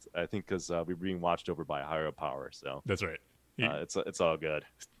burned. I think because we're being watched over by a higher power. So that's right. It's all good.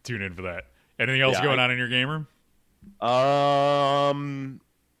 Tune in for that. Anything else going on in your game room?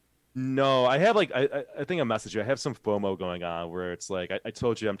 No, I have like I think I messaged you. I have some FOMO going on where it's like I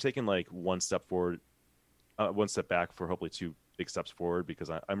told you I'm taking like one step forward, one step back for hopefully 2 big steps forward, because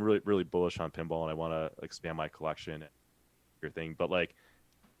I'm really bullish on pinball and I want to expand my collection and everything. But like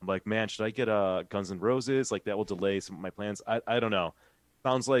I'm like, man, should I get Guns N' Roses? Like that will delay some of my plans. I don't know.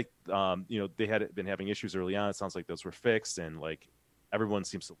 Sounds like they had been having issues early on. It sounds like those were fixed, and like everyone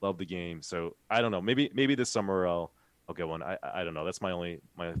seems to love the game. So I don't know. Maybe this summer I'll get one. I don't know. That's my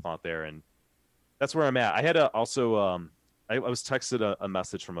thought there, and that's where I'm at. I had also I was texted a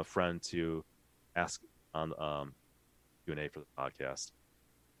message from a friend to ask on Q&A for the podcast.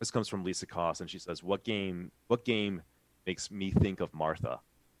 This comes from Lisa Koss, and she says, "What game makes me think of Martha?"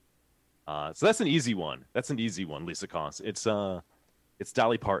 So that's an easy one. Lisa Koss. It's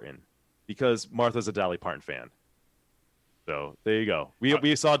Dolly Parton, because Martha's a Dolly Parton fan. So there you go.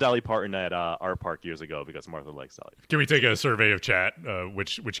 We saw Dolly Parton at our park years ago because Martha likes Dolly. Can we take a survey of chat?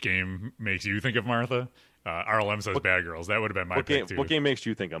 Which game makes you think of Martha? RLM says Bad Girls. That would have been my pick too. What game makes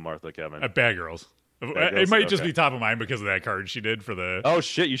you think of Martha, Kevin? Bad Girls. It might just be top of mind because of that card she did for the. Oh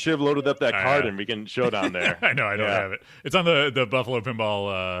shit! You should have loaded up that card and we can show down there. I know I don't have it. It's on the Buffalo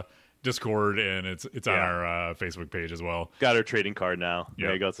Pinball Discord, and it's on our Facebook page as well. Got her trading card now. Yep.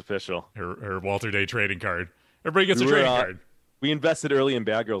 There you go. It's official. Her Walter Day trading card. Everybody gets a trading card. We invested early in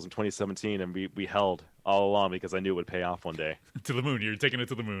Bad Girls in 2017, and we held all along because I knew it would pay off one day. To the moon. You're taking it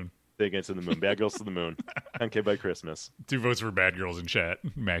to the moon. Taking it to the moon. Bad Girls to the moon. 10K by Christmas. 2 votes for Bad Girls in chat.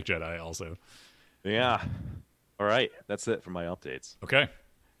 Mac Jedi also. Yeah. All right. That's it for my updates. Okay.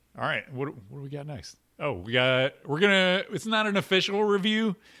 All right. What do we got next? Oh, it's not an official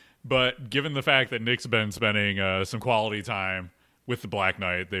review, but given the fact that Nick's been spending some quality time with the Black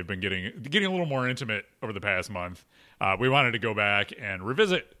Knight, they've been getting a little more intimate over the past month. We wanted to go back and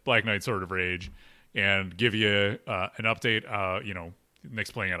revisit Black Knight Sword of Rage and give you an update. Nick's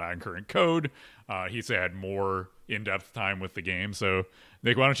playing it on current code. He's had more in-depth time with the game. So,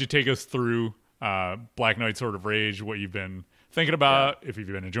 Nick, why don't you take us through Black Knight Sword of Rage, what you've been thinking about, if you've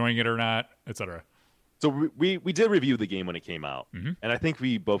been enjoying it or not, etc. So we did review the game when it came out, and I think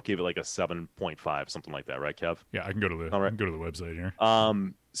we both gave it like a 7.5, something like that, right, Kev? Yeah, I can go to the website here.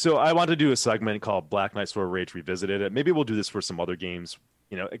 So I wanted to do a segment called Black Knight Sword of Rage Revisited. Maybe we'll do this for some other games,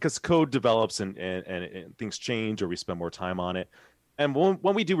 because code develops and things change, or we spend more time on it. And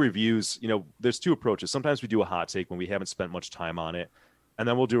when we do reviews, there's two approaches. Sometimes we do a hot take when we haven't spent much time on it, and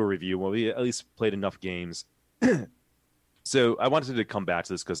then we'll do a review when we at least played enough games. So I wanted to come back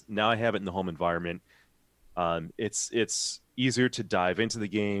to this because now I have it in the home environment. It's easier to dive into the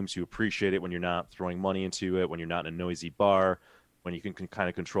game, to appreciate it when you're not throwing money into it, when you're not in a noisy bar, when you can kind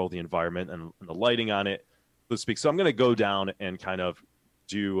of control the environment and the lighting on it, so to speak. So I'm going to go down and kind of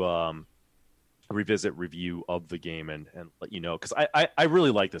do a revisit review of the game and let you know, because I really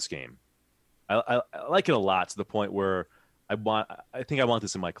like this game. I like it a lot, to the point where I think I want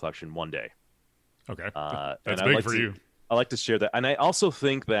this in my collection one day. Okay, and that's big for you. I like to share that. And I also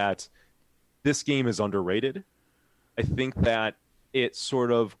think that this game is underrated. I think that it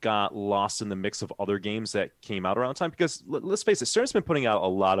sort of got lost in the mix of other games that came out around time, because let's face it, Stern's been putting out a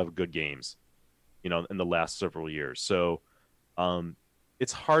lot of good games, in the last several years. So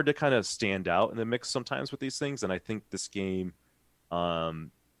it's hard to kind of stand out in the mix sometimes with these things. And I think this game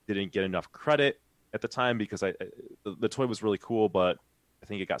didn't get enough credit at the time, because the toy was really cool, but I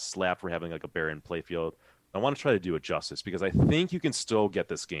think it got slapped for having like a barren playfield. I want to try to do it justice, because I think you can still get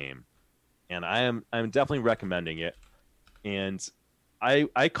this game, and I'm definitely recommending it. And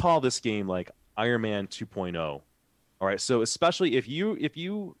I call this game like Iron Man 2.0. All right, so especially if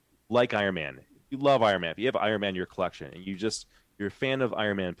you like Iron Man, if you love Iron Man, if you have Iron Man in your collection, and you're a fan of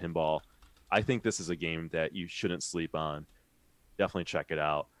Iron Man pinball, I think this is a game that you shouldn't sleep on. Definitely check it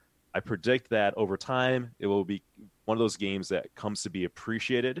out. I predict that over time it will be one of those games that comes to be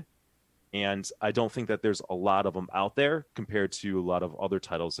appreciated. And I don't think that there's a lot of them out there compared to a lot of other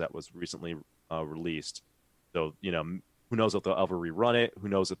titles that was recently released. So, who knows if they'll ever rerun it? Who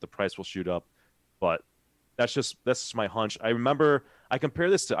knows if the price will shoot up? But that's just my hunch. I compare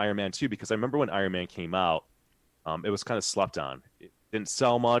this to Iron Man 2, because I remember when Iron Man came out, it was kind of slept on. It didn't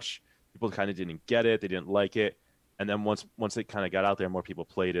sell much. People kind of didn't get it. They didn't like it. And then once it kind of got out there, more people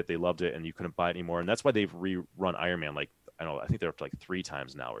played it. They loved it, and you couldn't buy it anymore. And that's why they've rerun Iron Man, I think they're up to 3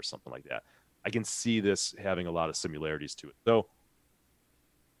 times now or something like that. I can see this having a lot of similarities to it. So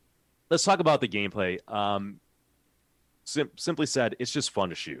let's talk about the gameplay. Simply said, it's just fun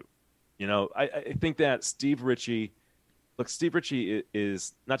to shoot. I think that Steve Ritchie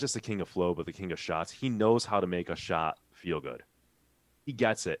is not just the king of flow, but the king of shots. He knows how to make a shot feel good. He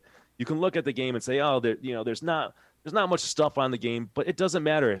gets it. You can look at the game and say, oh, there's not much stuff on the game, but it doesn't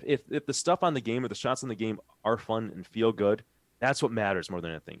matter. If the stuff on the game or the shots on the game are fun and feel good, that's what matters more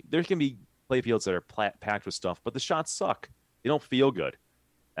than anything. There can be playfields that are packed with stuff, but the shots suck. They don't feel good.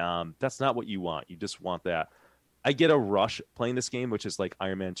 That's not what you want. You just want that. I get a rush playing this game, which is like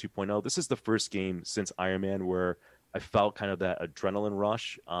Iron Man 2.0. This is the first game since Iron Man where I felt kind of that adrenaline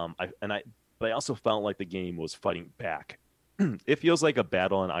rush. But I also felt like the game was fighting back. It feels like a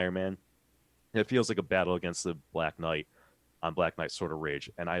battle on Iron Man. It feels like a battle against the Black Knight on Black Knight Sword of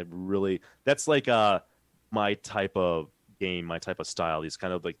Rage. And that's like my type of game, my type of style. These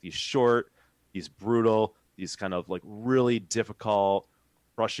kind of like these short, these brutal, these kind of like really difficult,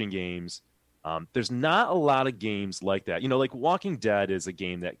 crushing games. There's not a lot of games like that. Like Walking Dead is a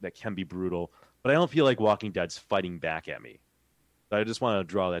game that can be brutal, but I don't feel like Walking Dead's fighting back at me. I just want to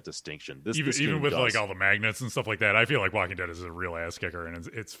draw that distinction. This Even with does. like all the magnets and stuff like that, I feel like Walking Dead is a real ass kicker, and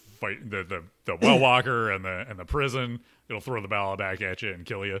it's fight the well walker and the prison. It'll throw the ball back at you and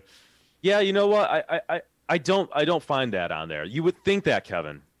kill you. Yeah, you know what? I don't find that on there. You would think that,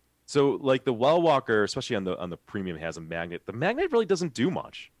 Kevin. So like the well walker, especially on the premium, has a magnet. The magnet really doesn't do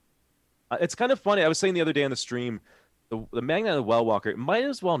much. It's kind of funny. I was saying the other day on the stream, the magnet on the well walker, it might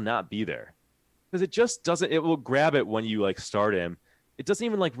as well not be there. Because it just doesn't. It will grab it when you like start him. It doesn't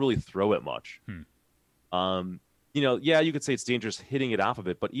even like really throw it much. Yeah, you could say it's dangerous hitting it off of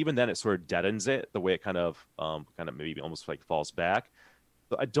it, but even then, it sort of deadens it the way it kind of maybe almost like falls back.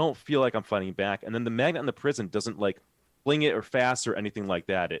 So I don't feel like I'm fighting back. And then the magnet in the prison doesn't like fling it or fast or anything like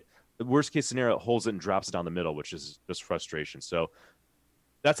that. The worst case scenario, it holds it and drops it down the middle, which is just frustration. So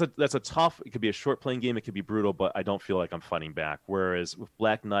that's a tough. It could be a short playing game. It could be brutal, but I don't feel like I'm fighting back. Whereas with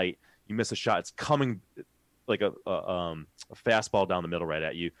Black Knight, you miss a shot, it's coming like a fastball down the middle right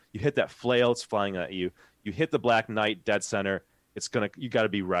at you. You hit that flail, it's flying at you. You hit the Black Knight dead center. You got to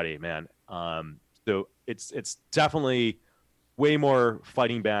be ready, man. So it's definitely way more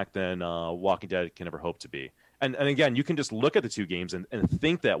fighting back than Walking Dead can ever hope to be. And again, you can just look at the two games and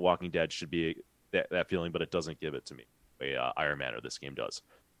think that Walking Dead should be that feeling, but it doesn't give it to me the way Iron Man or this game does.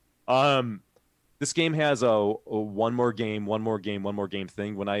 This game has a one more game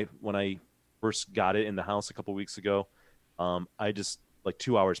thing. When I first got it in the house a couple weeks ago, I just like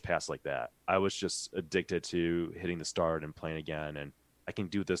 2 hours passed like that. I was just addicted to hitting the start and playing again. And I can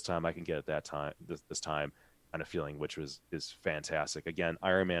do it this time. I can get it that time. This time, kind of feeling, which is fantastic. Again,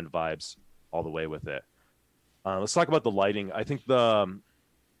 Iron Man vibes all the way with it. Let's talk about the lighting. I think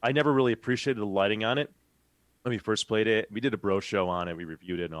I never really appreciated the lighting on it when we first played it. We did a bro show on it. We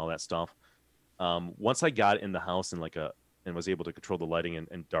reviewed it and all that stuff. Once I got in the house and was able to control the lighting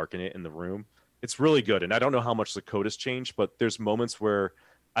and darken it in the room, it's really good. And I don't know how much the code has changed, but there's moments where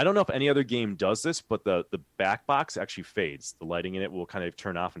I don't know if any other game does this, but the back box actually fades. The lighting in it will kind of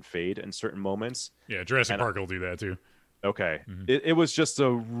turn off and fade in certain moments. Yeah, Jurassic Park will do that too. Okay. It was just a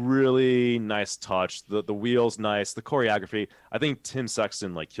really nice touch. The wheel's nice. The choreography. I think Tim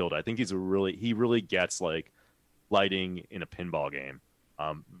Sexton killed it. I think he really gets lighting in a pinball game.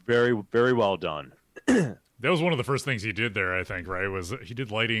 Very, very well done. That was one of the first things he did there, I think, right? Was he did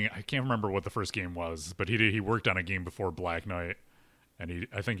lighting. I can't remember what the first game was, but he worked on a game before Black Knight, and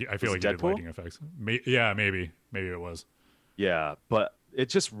I feel like he did lighting effects. Yeah, maybe it was. Yeah, but it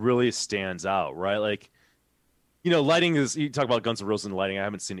just really stands out, right? Lighting is, you talk about Guns N' Roses and lighting. I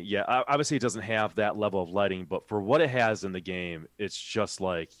haven't seen it yet. Obviously, it doesn't have that level of lighting, but for what it has in the game, it's just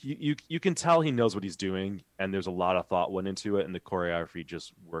you can tell he knows what he's doing, and there's a lot of thought went into it, and the choreography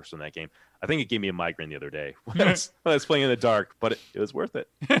just works in that game. I think it gave me a migraine the other day when I was playing in the dark, but it was worth it.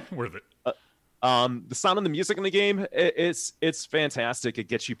 Worth it. The sound of the music in the game, it's fantastic. It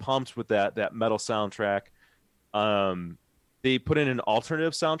gets you pumped with that metal soundtrack. They put in an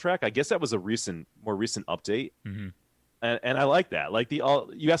alternative soundtrack. I guess that was a more recent update. Mm-hmm. And I like that.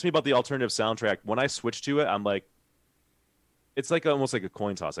 You asked me about the alternative soundtrack. When I switched to it, I'm like, it's almost like a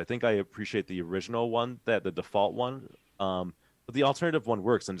coin toss. I think I appreciate the original one, the default one. But the alternative one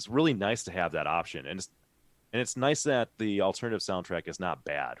works, and it's really nice to have that option. And it's nice that the alternative soundtrack is not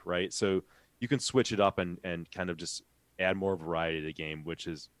bad, right? So you can switch it up and kind of just add more variety to the game, which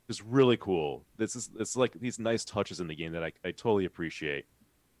is just really cool. It's like these nice touches in the game that I totally appreciate.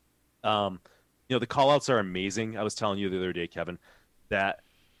 The call outs are amazing. I was telling you the other day, Kevin, that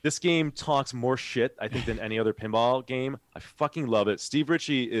this game talks more shit, I think, than any other pinball game. I fucking love it. Steve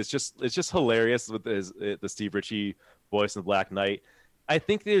Ritchie it's just hilarious with the Steve Ritchie voice in Black Knight. I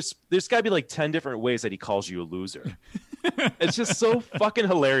think there's got to be 10 different ways that he calls you a loser. It's just so fucking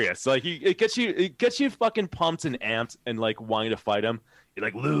hilarious. It gets you fucking pumped and amped and wanting to fight him. You're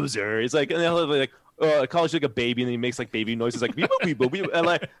like, loser. He's like, calls you a baby, and then he makes baby noises beep, beep, beep, beep. And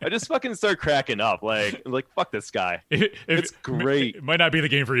I just fucking start cracking up. Fuck this guy. It's great. It might not be the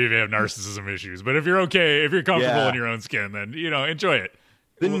game for you if you have narcissism issues, but if you're comfortable in your own skin, then enjoy it.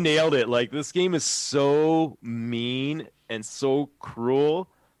 They nailed it. This game is so mean and so cruel.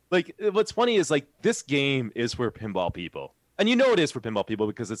 What's funny is this game is for pinball people, and it is for pinball people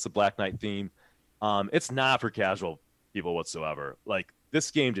because it's the Black Knight theme. It's not for casual people whatsoever. This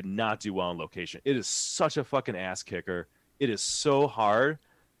game did not do well on location. It is such a fucking ass kicker. It is so hard.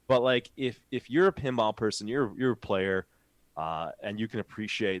 But if you're a pinball person, you're a player, and you can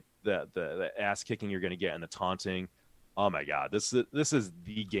appreciate the ass kicking you're going to get and the taunting. Oh my God, this is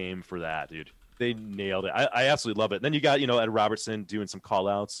the game for that, dude. They nailed it. I absolutely love it. And then you got Ed Robertson doing some call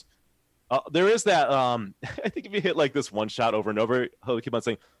outs. There is that. I think if you hit this one shot over and over, he'll keep on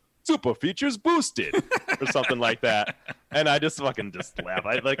saying "super features boosted" or something like that. And I just fucking laugh.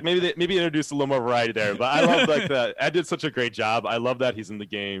 Maybe introduce a little more variety there. But I love that. Ed did such a great job. I love that he's in the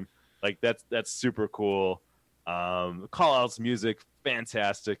game. That's super cool. Call outs, music,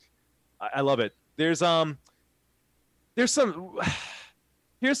 fantastic. I love it. There's some.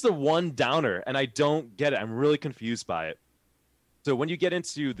 Here's the one downer, and I don't get it. I'm really confused by it. So when you get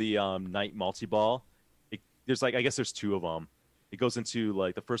into the Night multi-ball, there's I guess there's two of them. It goes into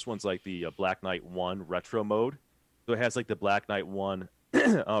the first one's the Black Knight 1 retro mode. So it has the Black Knight 1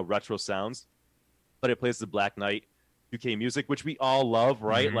 retro sounds, but it plays the Black Knight 2K music, which we all love,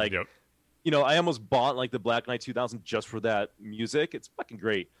 right? Mm-hmm, yep. I almost bought the Black Knight 2000 just for that music. It's fucking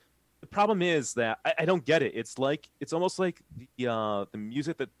great. The problem is that I don't get it. It's almost like the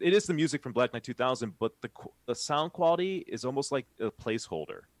music that it is the music from Black Knight 2000, but the sound quality is almost like a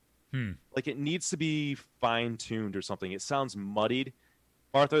placeholder. It needs to be fine tuned or something. It sounds muddied.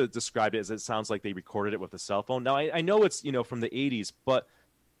 Martha described it as it sounds like they recorded it with a cell phone. Now I know it's from the 80s, but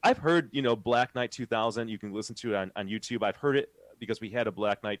I've heard Black Knight 2000. You can listen to it on YouTube. I've heard it because we had a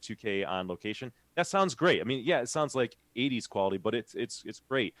Black Knight 2K on location. That sounds great. I mean, yeah, it sounds like 80s quality, but it's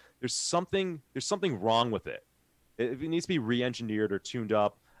great. There's something wrong with it. It needs to be re-engineered or tuned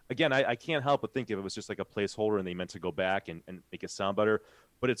up. Again, I can't help but think if it was just a placeholder and they meant to go back and make it sound better.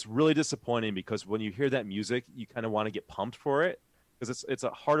 But it's really disappointing because when you hear that music, you kind of want to get pumped for it because it's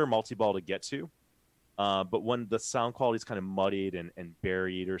a harder multi-ball to get to. But when the sound quality is kind of muddied and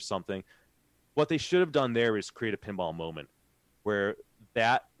buried or something, what they should have done there is create a pinball moment where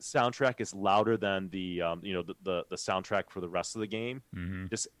that soundtrack is louder than the the soundtrack for the rest of the game,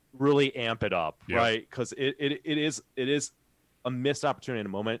 just really amp it up, right? Because it is a missed opportunity in a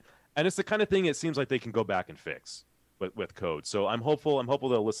moment, and it's the kind of thing it seems like they can go back and fix with code. So I'm hopeful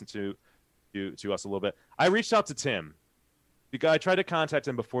they'll listen to us a little bit. I reached out to Tim because I tried to contact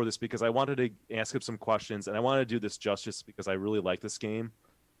him before this because I wanted to ask him some questions, and I wanted to do this justice because I really like this game.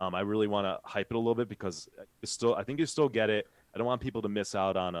 I really want to hype it a little bit because I think you still get it. I don't want people to miss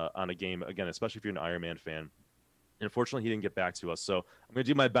out on a game, again, especially if you're an Iron Man fan. And unfortunately, he didn't get back to us. So I'm going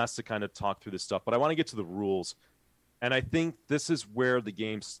to do my best to kind of talk through this stuff. But I want to get to the rules. And I think this is where the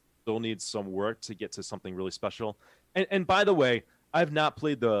game still needs some work to get to something really special. And by the way, I've not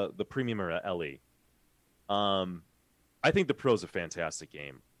played the Premium or LE. I think the Pro is a fantastic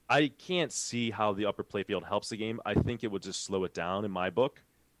game. I can't see how the upper playfield helps the game. I think it would just slow it down in my book.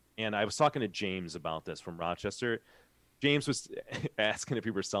 And I was talking to James about this from Rochester. James was asking if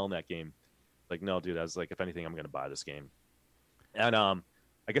we were selling that game. Like, no, dude. I was like, if anything, I'm going to buy this game. And I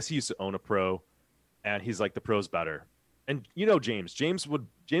guess he used to own a Pro, and he's like, the Pro's better. And you know, James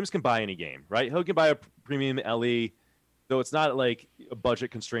can buy any game, right? He can buy a Premium LE, though it's not like a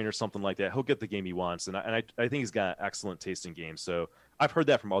budget constraint or something like that. He'll get the game he wants, and I think he's got excellent taste in games. So I've heard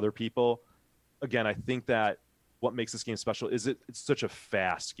that from other people. Again, I think that what makes this game special is it's such a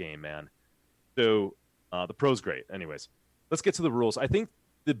fast game, man. So the Pro's great. Anyways, let's get to the rules. I think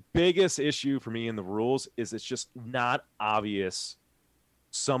the biggest issue for me in the rules is it's just not obvious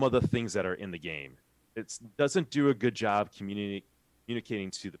some of the things that are in the game. It doesn't do a good job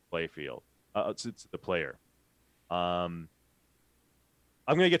communicating to the playfield, to the player. I'm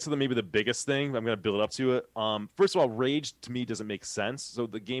going to get to maybe the biggest thing. I'm going to build up to it. First of all, rage to me doesn't make sense. So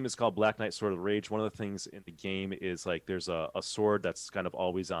the game is called Black Knight Sword of Rage. One of the things in the game is like there's a sword that's kind of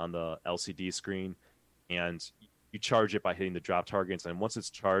always on the LCD screen, and you charge it by hitting the drop targets. And once it's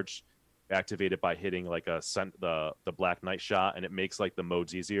charged, activate it by hitting like the Black Knight shot, and it makes like the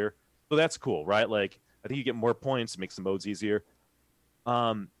modes easier. So that's cool, right? Like I think you get more points, it makes the modes easier.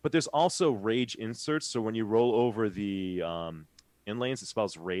 But there's also rage inserts. So when you roll over the in lanes, it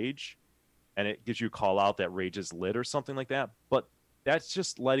spells rage, and it gives you a call out that rage is lit or something like that. But that's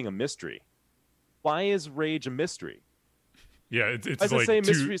just lighting a mystery. Why is rage a mystery? Yeah, it's like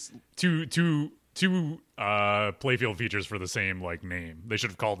two playfield features for the same like name. They should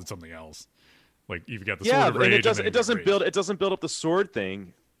have called it something else. Like you've got the sword of rage, and it doesn't build up the sword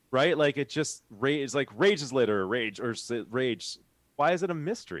thing, right? Like it just rage, like rage is lit or rage. Why is it a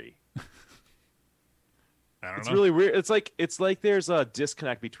mystery? I don't know. It's really weird. It's like there's a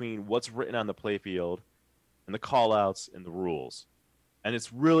disconnect between what's written on the playfield and the call-outs and the rules, and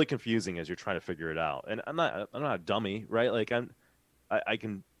it's really confusing as you're trying to figure it out. And I'm not a dummy, right? Like I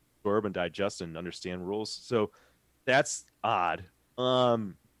can absorb and digest and understand rules, so that's odd.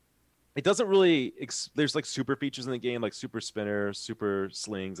 It doesn't really. There's like super features in the game, like super spinner, super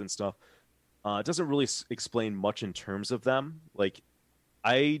slings, and stuff. It doesn't really explain much in terms of them. Like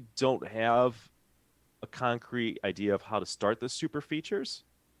I don't have a concrete idea of how to start the super features.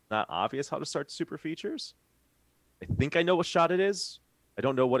 Not obvious how to start the super features. I think I know what shot it is. I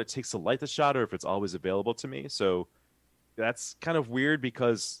don't know what it takes to light the shot or if it's always available to me. So that's kind of weird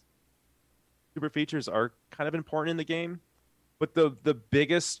because super features are kind of important in the game. But the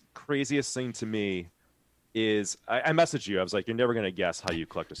biggest, craziest thing to me is I messaged you. I was like, you're never going to guess how you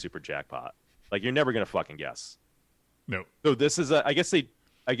collect a super jackpot. Like, you're never going to fucking guess. No. So this is I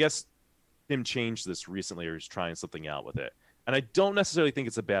guess Tim changed this recently, or he's trying something out with it. And I don't necessarily think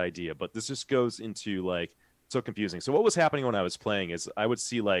it's a bad idea, but this just goes into like so confusing. So what was happening when I was playing is I would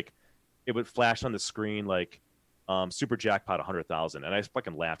see like it would flash on the screen like super jackpot 100,000, and I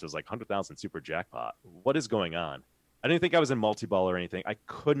fucking laughed. It was like 100,000 super jackpot. What is going on? I didn't think I was in multi-ball or anything. I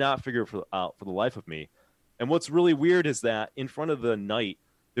could not figure it out for the life of me. And what's really weird is that in front of the knight,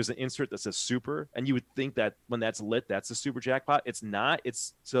 there's an insert that says super, and you would think that when that's lit, that's a super jackpot. It's not.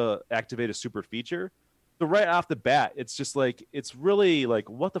 It's to activate a super feature. So right off the bat, it's just like, it's really like,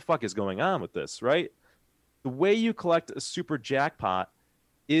 what the fuck is going on with this, right? The way you collect a super jackpot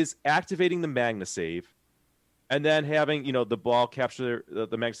is activating the MagnaSave and then having, the ball capture, the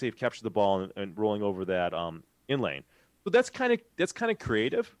MagnaSave capture the ball and rolling over that in lane. So that's kind of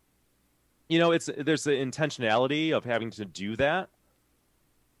creative. There's the intentionality of having to do that.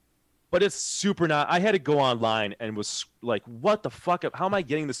 But it's super not. I had to go online and was like, what the fuck? How am I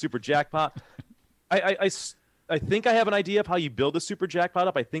getting the super jackpot? I think I have an idea of how you build the super jackpot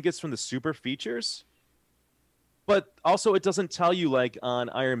up. I think it's from the super features. But also it doesn't tell you like on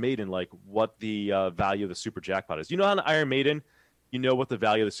Iron Maiden, like what the value of the super jackpot is. On Iron Maiden, you know what the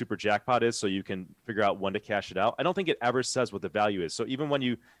value of the super jackpot is, so you can figure out when to cash it out. I don't think it ever says what the value is. So even when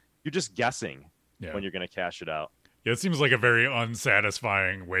you're just guessing when you're going to cash it out. Yeah, it seems like a very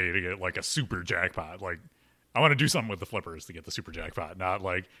unsatisfying way to get like a super jackpot. Like, I want to do something with the flippers to get the super jackpot, not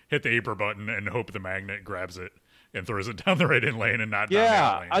like hit the April button and hope the magnet grabs it and throws it down the right in lane and not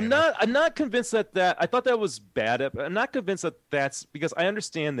Yeah, down the lane, I'm not convinced that I thought that was bad. I'm not convinced that that's because I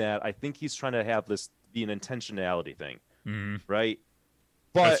understand that. I think he's trying to have this be an intentionality thing, right?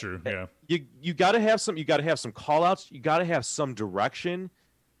 But That's true. Yeah, you got to have some call outs. You got to have some direction.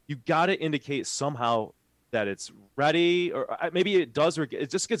 You got to indicate somehow that it's ready, or maybe it does, or it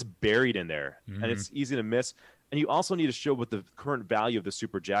just gets buried in there, and it's easy to miss. And you also need to show what the current value of the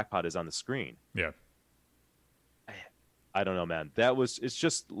super jackpot is on the screen. yeah. I don't know, man. It's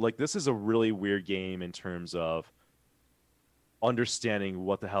just like, this is a really weird game in terms of understanding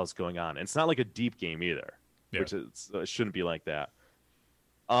what the hell's going on. And it's not like a deep game either, which it shouldn't be like that.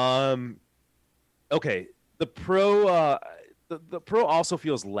 Okay. The Pro, the Pro also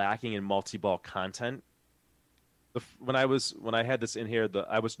feels lacking in multi-ball content. When I had this in here,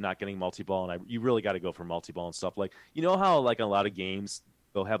 I was not getting multi-ball, and you really got to go for multi-ball and stuff. Like, you know how like in a lot of games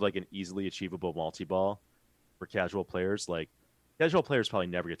they'll have like an easily achievable multi-ball for casual players. Like, casual players probably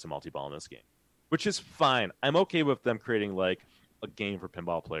never get to multi-ball in this game, which is fine. I'm okay with them creating like a game for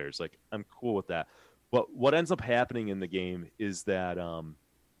pinball players. Like, I'm cool with that. But what ends up happening in the game is that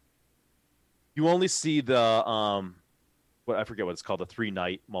you only see the I forget what it's called, the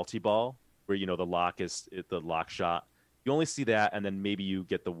 3-night multi-ball, where the lock is the lock shot. You only see that, and then maybe you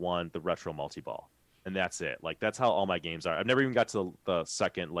get the retro multi-ball, and that's it. Like, that's how all my games are. I've never even got to the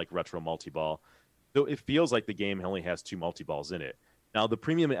second like retro multi-ball. So it feels like the game only has 2 multi-balls in it. Now, the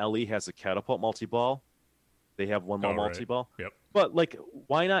Premium LE has a catapult multi-ball. They have one more multi-ball. Yep. But, like,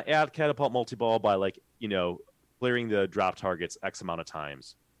 why not add catapult multi-ball by, like, clearing the drop targets X amount of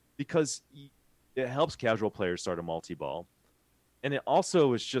times? Because it helps casual players start a multi-ball. And it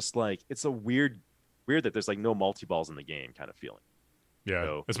also is just, like, it's a weird that there's, like, no multi-balls in the game kind of feeling. Yeah,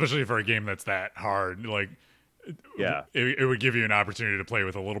 So, especially for a game that's that hard. Like, yeah. it would give you an opportunity to play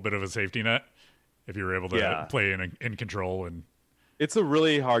with a little bit of a safety net if you were able to play in control. And it's a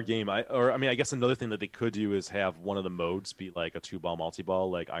really hard game. I guess another thing that they could do is have one of the modes be like a 2-ball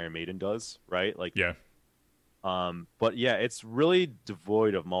multi-ball, like Iron Maiden does, right? Like, yeah. But yeah, it's really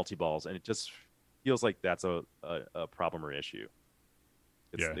devoid of multi-balls, and it just feels like that's a problem or issue.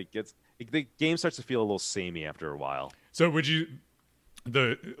 The game starts to feel a little samey after a while. So would you?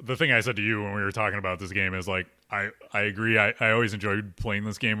 The thing I said to you when we were talking about this game is, like, I agree. I always enjoyed playing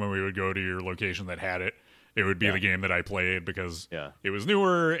this game when we would go to your location that had it. It would be the game that I played because it was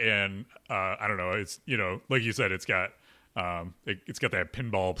newer, and I don't know. It's, like you said, it's got it's got that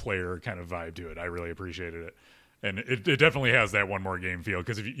pinball player kind of vibe to it. I really appreciated it, and it definitely has that one more game feel,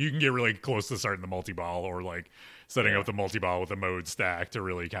 because if you can get really close to starting the multi-ball, or like setting up the multi-ball with a mode stack to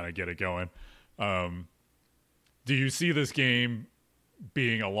really kind of get it going. Do you see this game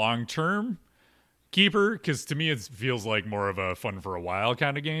being a long-term keeper? Because to me it feels like more of a fun for a while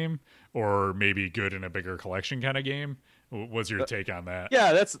kind of game, or maybe good in a bigger collection kind of game. What's your take on that?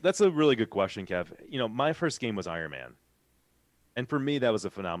 Yeah, that's a really good question, Kev. My first game was Iron Man, and for me that was a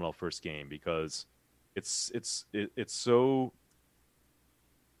phenomenal first game because it's so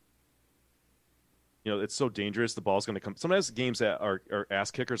it's so dangerous. The ball's going to come. Sometimes games that are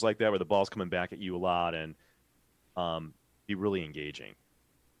ass kickers like that, where the ball's coming back at you a lot, and be really engaging,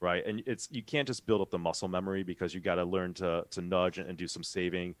 right? And you can't just build up the muscle memory, because you got to learn to nudge and do some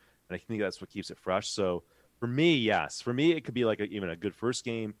saving, and I think that's what keeps it fresh. So for me, yes, it could be like even a good first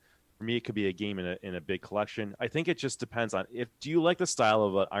game. For me, it could be a game in a big collection. I think it just depends on do you like the style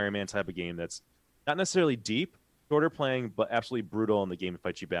of an Iron Man type of game that's not necessarily deep, shorter playing, but absolutely brutal in the game to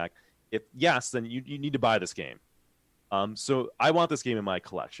fight you back. If yes, then you need to buy this game. So I want this game in my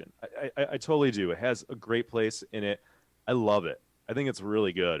collection. I totally do. It has a great place in it. I love it. I think it's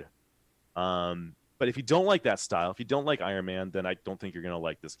really good. But if you don't like that style, if you don't like Iron Man, then I don't think you're going to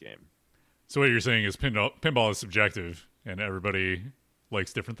like this game. So what you're saying is pinball is subjective, and everybody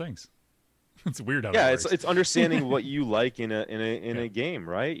likes different things. It's weird how that works. it's understanding what you like in a game,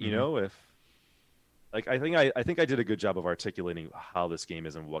 right? Mm-hmm. If like I think I did a good job of articulating how this game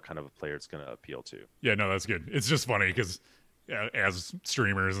is and what kind of a player it's going to appeal to. Yeah, no, that's good. It's just funny because as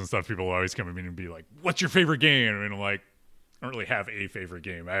streamers and stuff, people always come to me and be like, "What's your favorite game?" And I'm like, I don't really have a favorite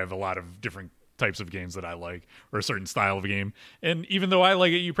game. I have a lot of different types of games that I like, or a certain style of game. And even though I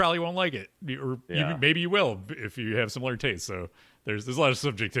like it, you probably won't like it, or maybe you will if you have similar tastes. So there's a lot of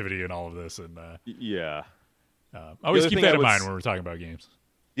subjectivity in all of this, and always keep that in mind when we're talking about games.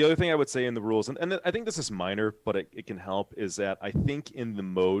 The other thing I would say in the rules, and I think this is minor, but it can help, is that I think in the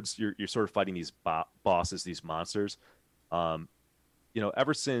modes you're sort of fighting these bosses, these monsters.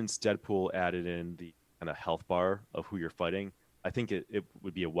 Ever since Deadpool added in the kind of health bar of who you're fighting, I think it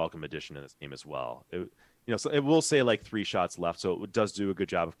would be a welcome addition in this game as well. So it will say like 3 shots left, so it does do a good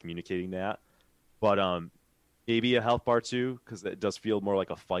job of communicating that. But maybe a health bar too, because it does feel more like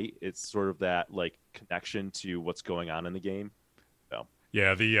a fight. It's sort of that like connection to what's going on in the game. So.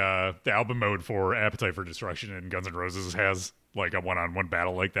 Yeah, the album mode for Appetite for Destruction in Guns N' Roses has like a one-on-one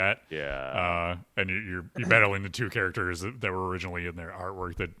battle like that. Yeah. And you're battling the 2 characters that were originally in their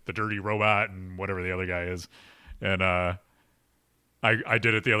artwork, the dirty robot and whatever the other guy is. And I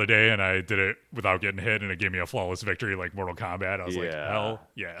did it the other day, and I did it without getting hit, and it gave me a flawless victory like Mortal Kombat. I was like, hell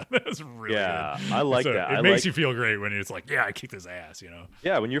yeah, that's really good. I like that. It makes you feel great when it's like, yeah, I kicked his ass,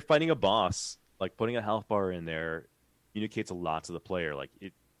 Yeah, when you're fighting a boss, like putting a health bar in there communicates a lot to the player. Like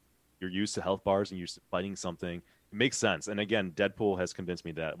you're used to health bars and you're used to fighting something. It makes sense. And again, Deadpool has convinced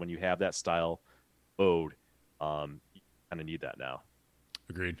me that when you have that style mode, you kind of need that now.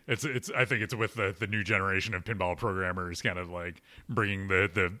 Agreed. I think it's with the new generation of pinball programmers kind of like bringing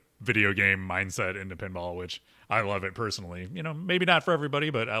the video game mindset into pinball, which I love it personally. Maybe not for everybody,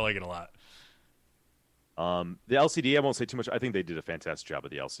 but I like it a lot. The LCD, I won't say too much. I think they did a fantastic job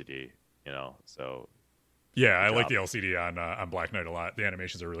with the LCD, so. Yeah, I like the LCD on Black Knight a lot. The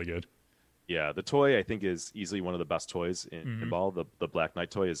animations are really good. Yeah, the toy I think is easily one of the best toys in pinball. The Black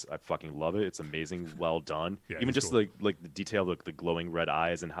Knight toy I fucking love it. It's amazing, well done. Yeah, even just cool. like the detail, the glowing red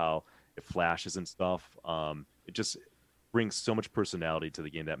eyes and how it flashes and stuff. It just brings so much personality to the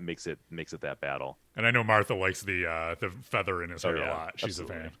game that makes it that battle. And I know Martha likes the feather in his hair a lot. She's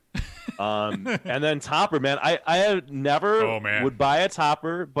absolutely. a fan. And then topper, man. I have never would buy a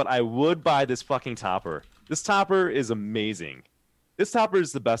topper, but I would buy this fucking topper. This topper is amazing. This topper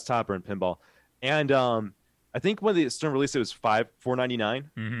is the best topper in pinball. And I think when the Stern released it was $4.99.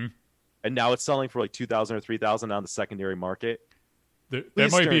 Mm-hmm. And now it's selling for like $2,000 or $3,000 on the secondary market.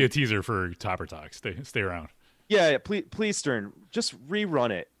 That might be a teaser for Topper Talk. Stay around. Yeah, please Stern, just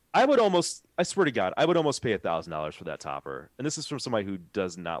rerun it. I swear to God, I would almost pay $1,000 for that topper. And this is from somebody who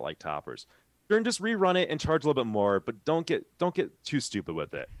does not like toppers. Stern, just rerun it and charge a little bit more, but don't get too stupid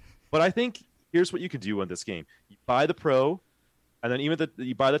with it. But I think here's what you could do in this game: you buy the Pro, and then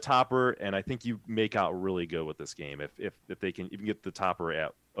you buy the topper, and I think you make out really good with this game if they can even get the topper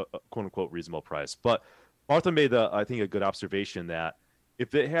at a quote unquote reasonable price. But Martha made I think a good observation that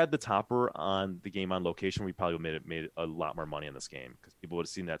if it had the topper on the game on location, we probably would have made a lot more money in this game because people would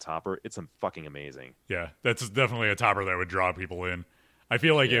have seen that topper. It's fucking amazing. Yeah, that's definitely a topper that would draw people in. I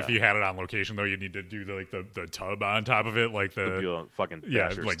feel like if you had it on location, though, you'd need to do the tub on top of it, like fucking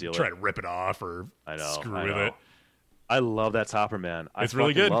like try to rip it off or screw with it. I love that topper, man. It's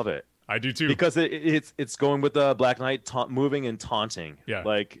really good. Love it. I do too because it's going with the Black Knight moving and taunting. Yeah,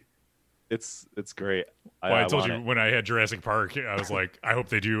 like it's great. I told you when I had Jurassic Park, I was like, I hope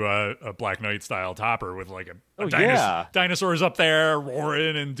they do a Black Knight style topper with like dinosaurs up there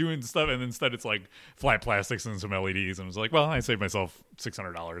roaring and doing stuff, and instead it's like flat plastics and some LEDs, and I was like, well, I saved myself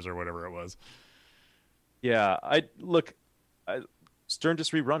 $600 or whatever it was. Yeah, Stern,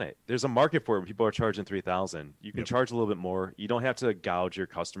 just rerun it. There's a market for it. People are charging $3,000. You can charge a little bit more. You don't have to gouge your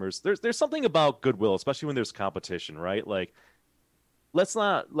customers. There's something about goodwill, especially when there's competition, right? Like, let's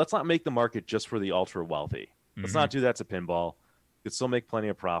not make the market just for the ultra wealthy. Let's not do that to pinball. You can still make plenty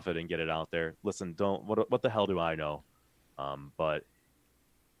of profit and get it out there. Listen, what the hell do I know? But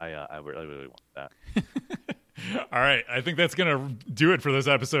I really want that. All right, I think that's gonna do it for this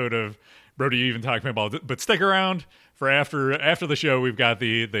episode of Brody Even Talk Pinball. But stick around for after the show. We've got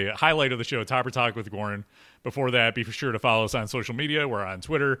the highlight of the show, Topper Talk with Goran. Before that, be sure to follow us on social media. We're on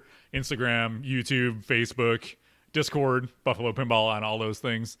Twitter, Instagram, YouTube, Facebook, Discord, Buffalo Pinball, on all those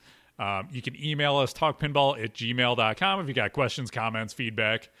things. You can email us, talkpinball@gmail.com, if you got questions, comments,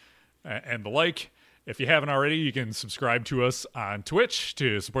 feedback, and the like. If you haven't already, you can subscribe to us on Twitch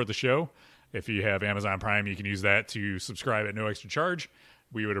to support the show. If you have Amazon Prime, you can use that to subscribe at no extra charge.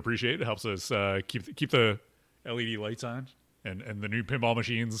 We would appreciate it. It helps us keep the LED lights on and the new pinball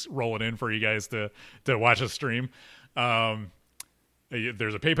machines rolling in for you guys to watch us stream.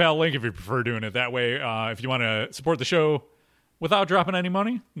 There's a PayPal link if you prefer doing it that way. If you want to support the show without dropping any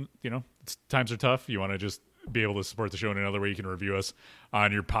money, times are tough. You want to just be able to support the show in another way, you can review us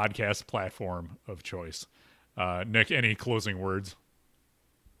on your podcast platform of choice. Nick, any closing words?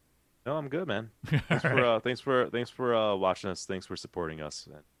 No, I'm good, man. Thanks for watching us. Thanks for supporting us.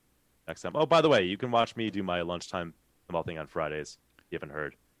 Next time. Oh, by the way, you can watch me do my lunchtime pinball thing on Fridays. If you haven't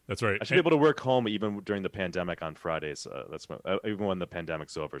heard. That's right. I should be able to work home even during the pandemic on Fridays. That's even when the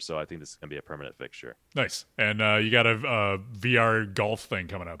pandemic's over. So I think this is going to be a permanent fixture. Nice. And you got a VR golf thing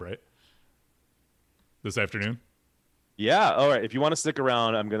coming up, right? This afternoon? Yeah. All right. If you want to stick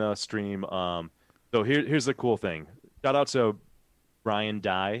around, I'm going to stream. So here's the cool thing. Shout out to Ryan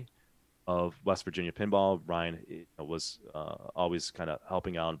Dye of West Virginia Pinball. Ryan was always kind of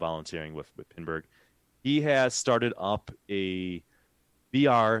helping out and volunteering with Pinburgh. He has started up a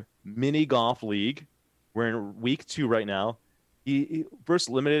VR mini golf league. We're in week 2 right now. He first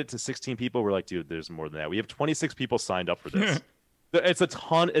limited it to 16 people. We're like, dude, there's more than that. We have 26 people signed up for this. It's a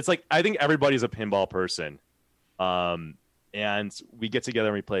ton. It's like, I think everybody's a pinball person. And we get together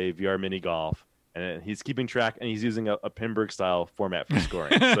and we play VR mini golf. And he's keeping track, and he's using a Pinburgh style format for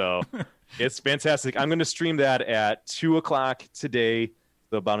scoring. So it's fantastic. I'm going to stream that at 2:00 today,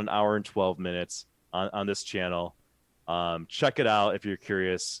 so about an hour and 12 minutes on this channel. Check it out if you're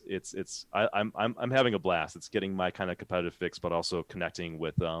curious. I'm having a blast. It's getting my kind of competitive fix, but also connecting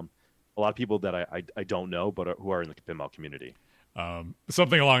with a lot of people that I don't know, but who are in the pinball community.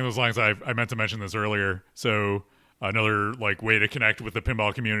 Something along those lines. I meant to mention this earlier. So another way to connect with the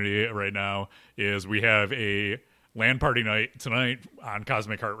pinball community right now is we have a LAN party night tonight on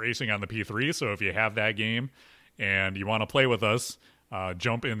Cosmic Heart Racing on the P3. So if you have that game and you want to play with us,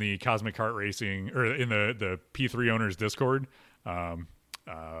 jump in the Cosmic Heart Racing or in the P3 owners Discord. I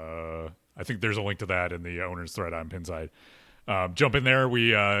think there's a link to that in the owners thread on Pinside. Jump in there.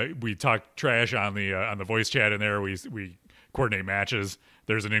 We talk trash on the voice chat in there. We coordinate matches.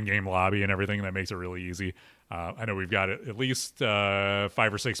 There's an in-game lobby and everything that makes it really easy. I know we've got at least 5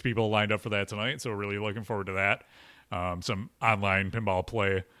 or 6 people lined up for that tonight, so really looking forward to that. Some online pinball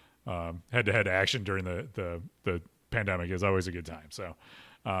play, head-to-head action during the pandemic is always a good time. So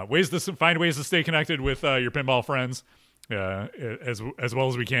find ways to stay connected with your pinball friends as well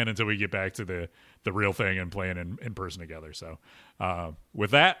as we can until we get back to the real thing and playing in person together. So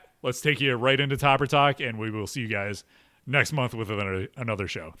with that, let's take you right into Topper Talk, and we will see you guys next month with another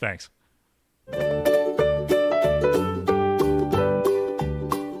show. Thanks.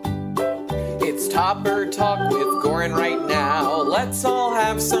 It's Topper Talk with Goran right now. Let's all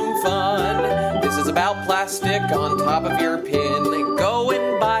have some fun. This is about plastic on top of your pin. Go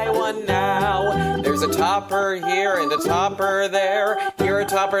and buy one now. There's a topper here and a topper there. Here a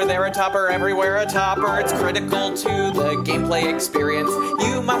topper, there a topper, everywhere a topper. It's critical to the gameplay experience.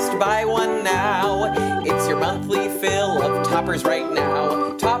 You must buy one now. It's your monthly fill of toppers right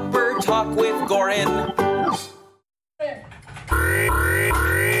now. Topper Talk with Goran.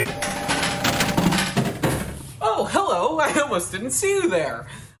 Oh, hello. I almost didn't see you there.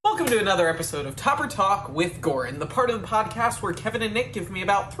 Welcome to another episode of Topper Talk with Goran, the part of the podcast where Kevin and Nick give me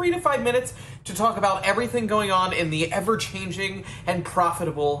about 3 to 5 minutes to talk about everything going on in the ever-changing and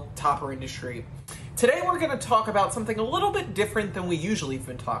profitable topper industry. Today we're going to talk about something a little bit different than we usually have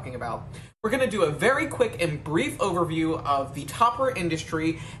been talking about. We're going to do a very quick and brief overview of the topper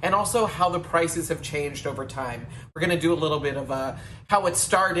industry and also how the prices have changed over time. We're going to do a little bit of how it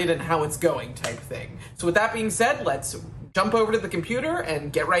started and how it's going type thing. So with that being said, let's jump over to the computer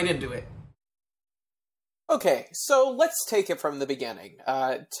and get right into it. Okay, so let's take it from the beginning,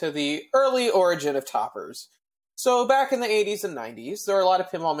 to the early origin of toppers. So back in the 80s and 90s, there were a lot of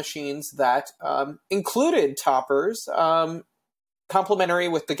pinball machines that included toppers complementary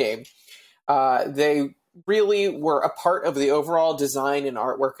with the game. They really were a part of the overall design and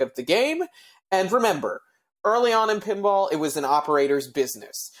artwork of the game. And remember, early on in pinball, it was an operator's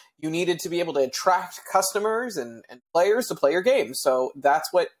business. You needed to be able to attract customers and players to play your game. So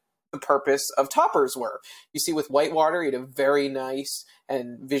that's what the purpose of toppers were. You see with Whitewater, you had a very nice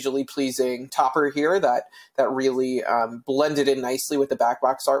and visually pleasing topper here that really blended in nicely with the back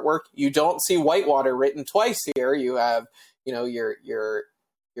box artwork. You don't see Whitewater written twice here. You have, your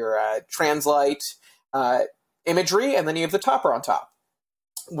Translite imagery, and then you have the topper on top.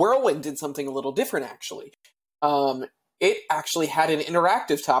 Whirlwind did something a little different, actually. It actually had an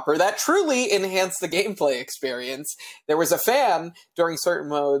interactive topper that truly enhanced the gameplay experience. There was a fan during certain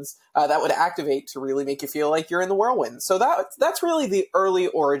modes that would activate to really make you feel like you're in the Whirlwind. So that's really the early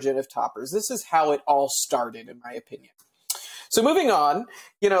origin of toppers. This is how it all started, in my opinion. So moving on,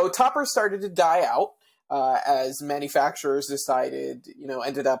 toppers started to die out as manufacturers decided,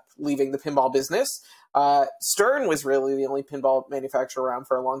 ended up leaving the pinball business. Stern was really the only pinball manufacturer around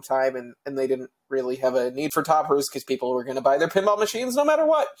for a long time, and they didn't really have a need for toppers because people were going to buy their pinball machines no matter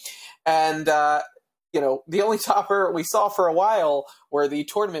what. And, the only topper we saw for a while were the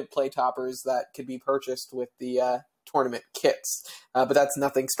tournament play toppers that could be purchased with the tournament kits. But that's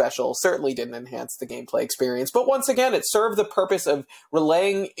nothing special. Certainly didn't enhance the gameplay experience. But once again, it served the purpose of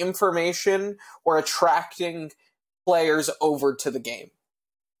relaying information or attracting players over to the game.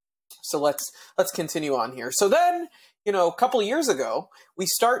 So let's continue on here. So then, a couple of years ago, we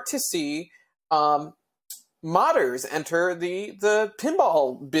start to see modders enter the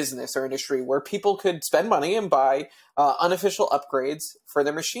pinball business or industry, where people could spend money and buy unofficial upgrades for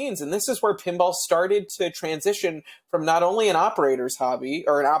their machines. And this is where pinball started to transition from not only an operator's hobby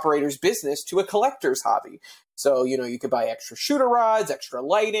or an operator's business to a collector's hobby. So, you could buy extra shooter rods, extra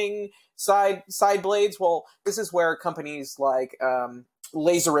lighting, side blades. Well, this is where companies like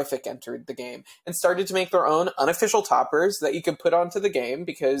Laserific entered the game and started to make their own unofficial toppers that you could put onto the game,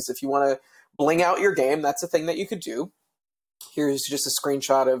 because if you want to bling out your game, that's a thing that you could do. Here's just a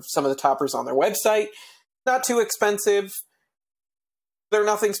screenshot of some of the toppers on their website. Not too expensive. They're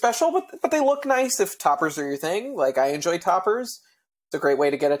nothing special, but they look nice if toppers are your thing. Like, I enjoy toppers. It's a great way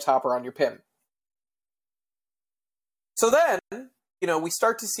to get a topper on your pin. So then, we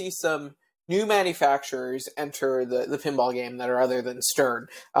start to see some new manufacturers enter the pinball game that are other than Stern.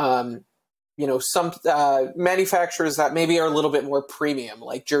 Some manufacturers that maybe are a little bit more premium,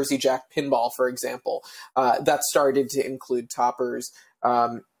 like Jersey Jack Pinball, for example, that started to include toppers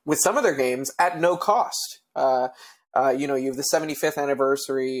with some of their games at no cost. You have the 75th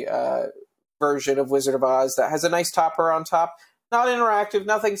anniversary version of Wizard of Oz that has a nice topper on top. Not interactive,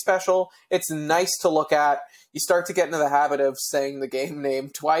 nothing special. It's nice to look at. You start to get into the habit of saying the game name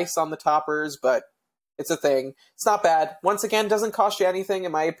twice on the toppers, but it's a thing. It's not bad. Once again, doesn't cost you anything,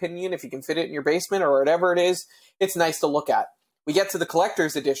 in my opinion. If you can fit it in your basement or whatever it is, it's nice to look at. We get to the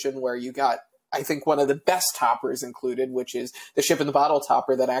collector's edition, where you got, I think, one of the best toppers included, which is the Ship in the Bottle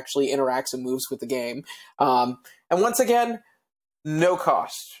topper that actually interacts and moves with the game. And once again, no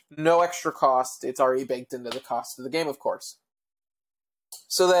cost. No extra cost. It's already baked into the cost of the game, of course.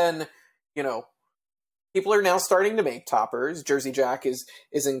 So then, people are now starting to make toppers. Jersey Jack is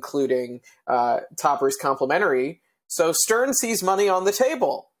including toppers complimentary. So Stern sees money on the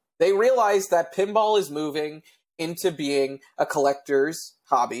table. They realize that pinball is moving into being a collector's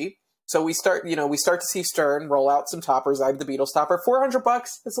hobby. So we start to see Stern roll out some toppers. I have the Beatles topper, $400.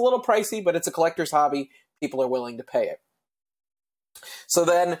 It's a little pricey, but it's a collector's hobby. People are willing to pay it. So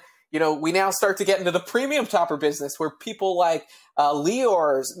then, we now start to get into the premium topper business, where people like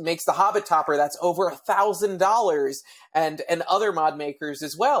Leors makes the Hobbit topper that's over $1,000, and other mod makers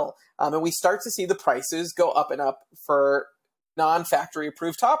as well. And we start to see the prices go up and up for non-factory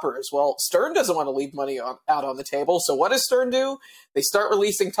approved toppers. Well, Stern doesn't want to leave money out on the table. So what does Stern do? They start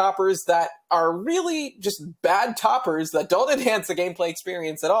releasing toppers that are really just bad toppers that don't enhance the gameplay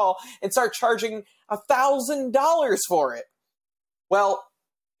experience at all, and start charging $1,000 for it. Well,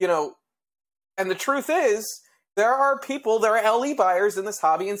 and the truth is, there are LE buyers in this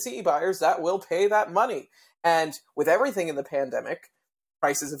hobby and CE buyers that will pay that money. And with everything in the pandemic,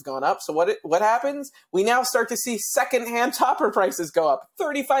 prices have gone up. So what happens? We now start to see secondhand topper prices go up.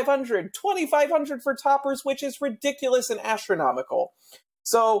 $3,500, $2,500 for toppers, which is ridiculous and astronomical.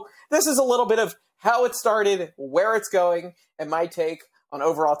 So this is a little bit of how it started, where it's going, and my take on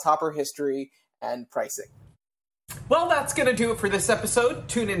overall topper history and pricing. Well, that's going to do it for this episode.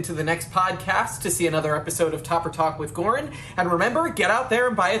 Tune into the next podcast to see another episode of Topper Talk with Goran. And remember, get out there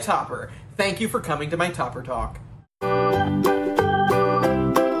and buy a topper. Thank you for coming to my Topper Talk.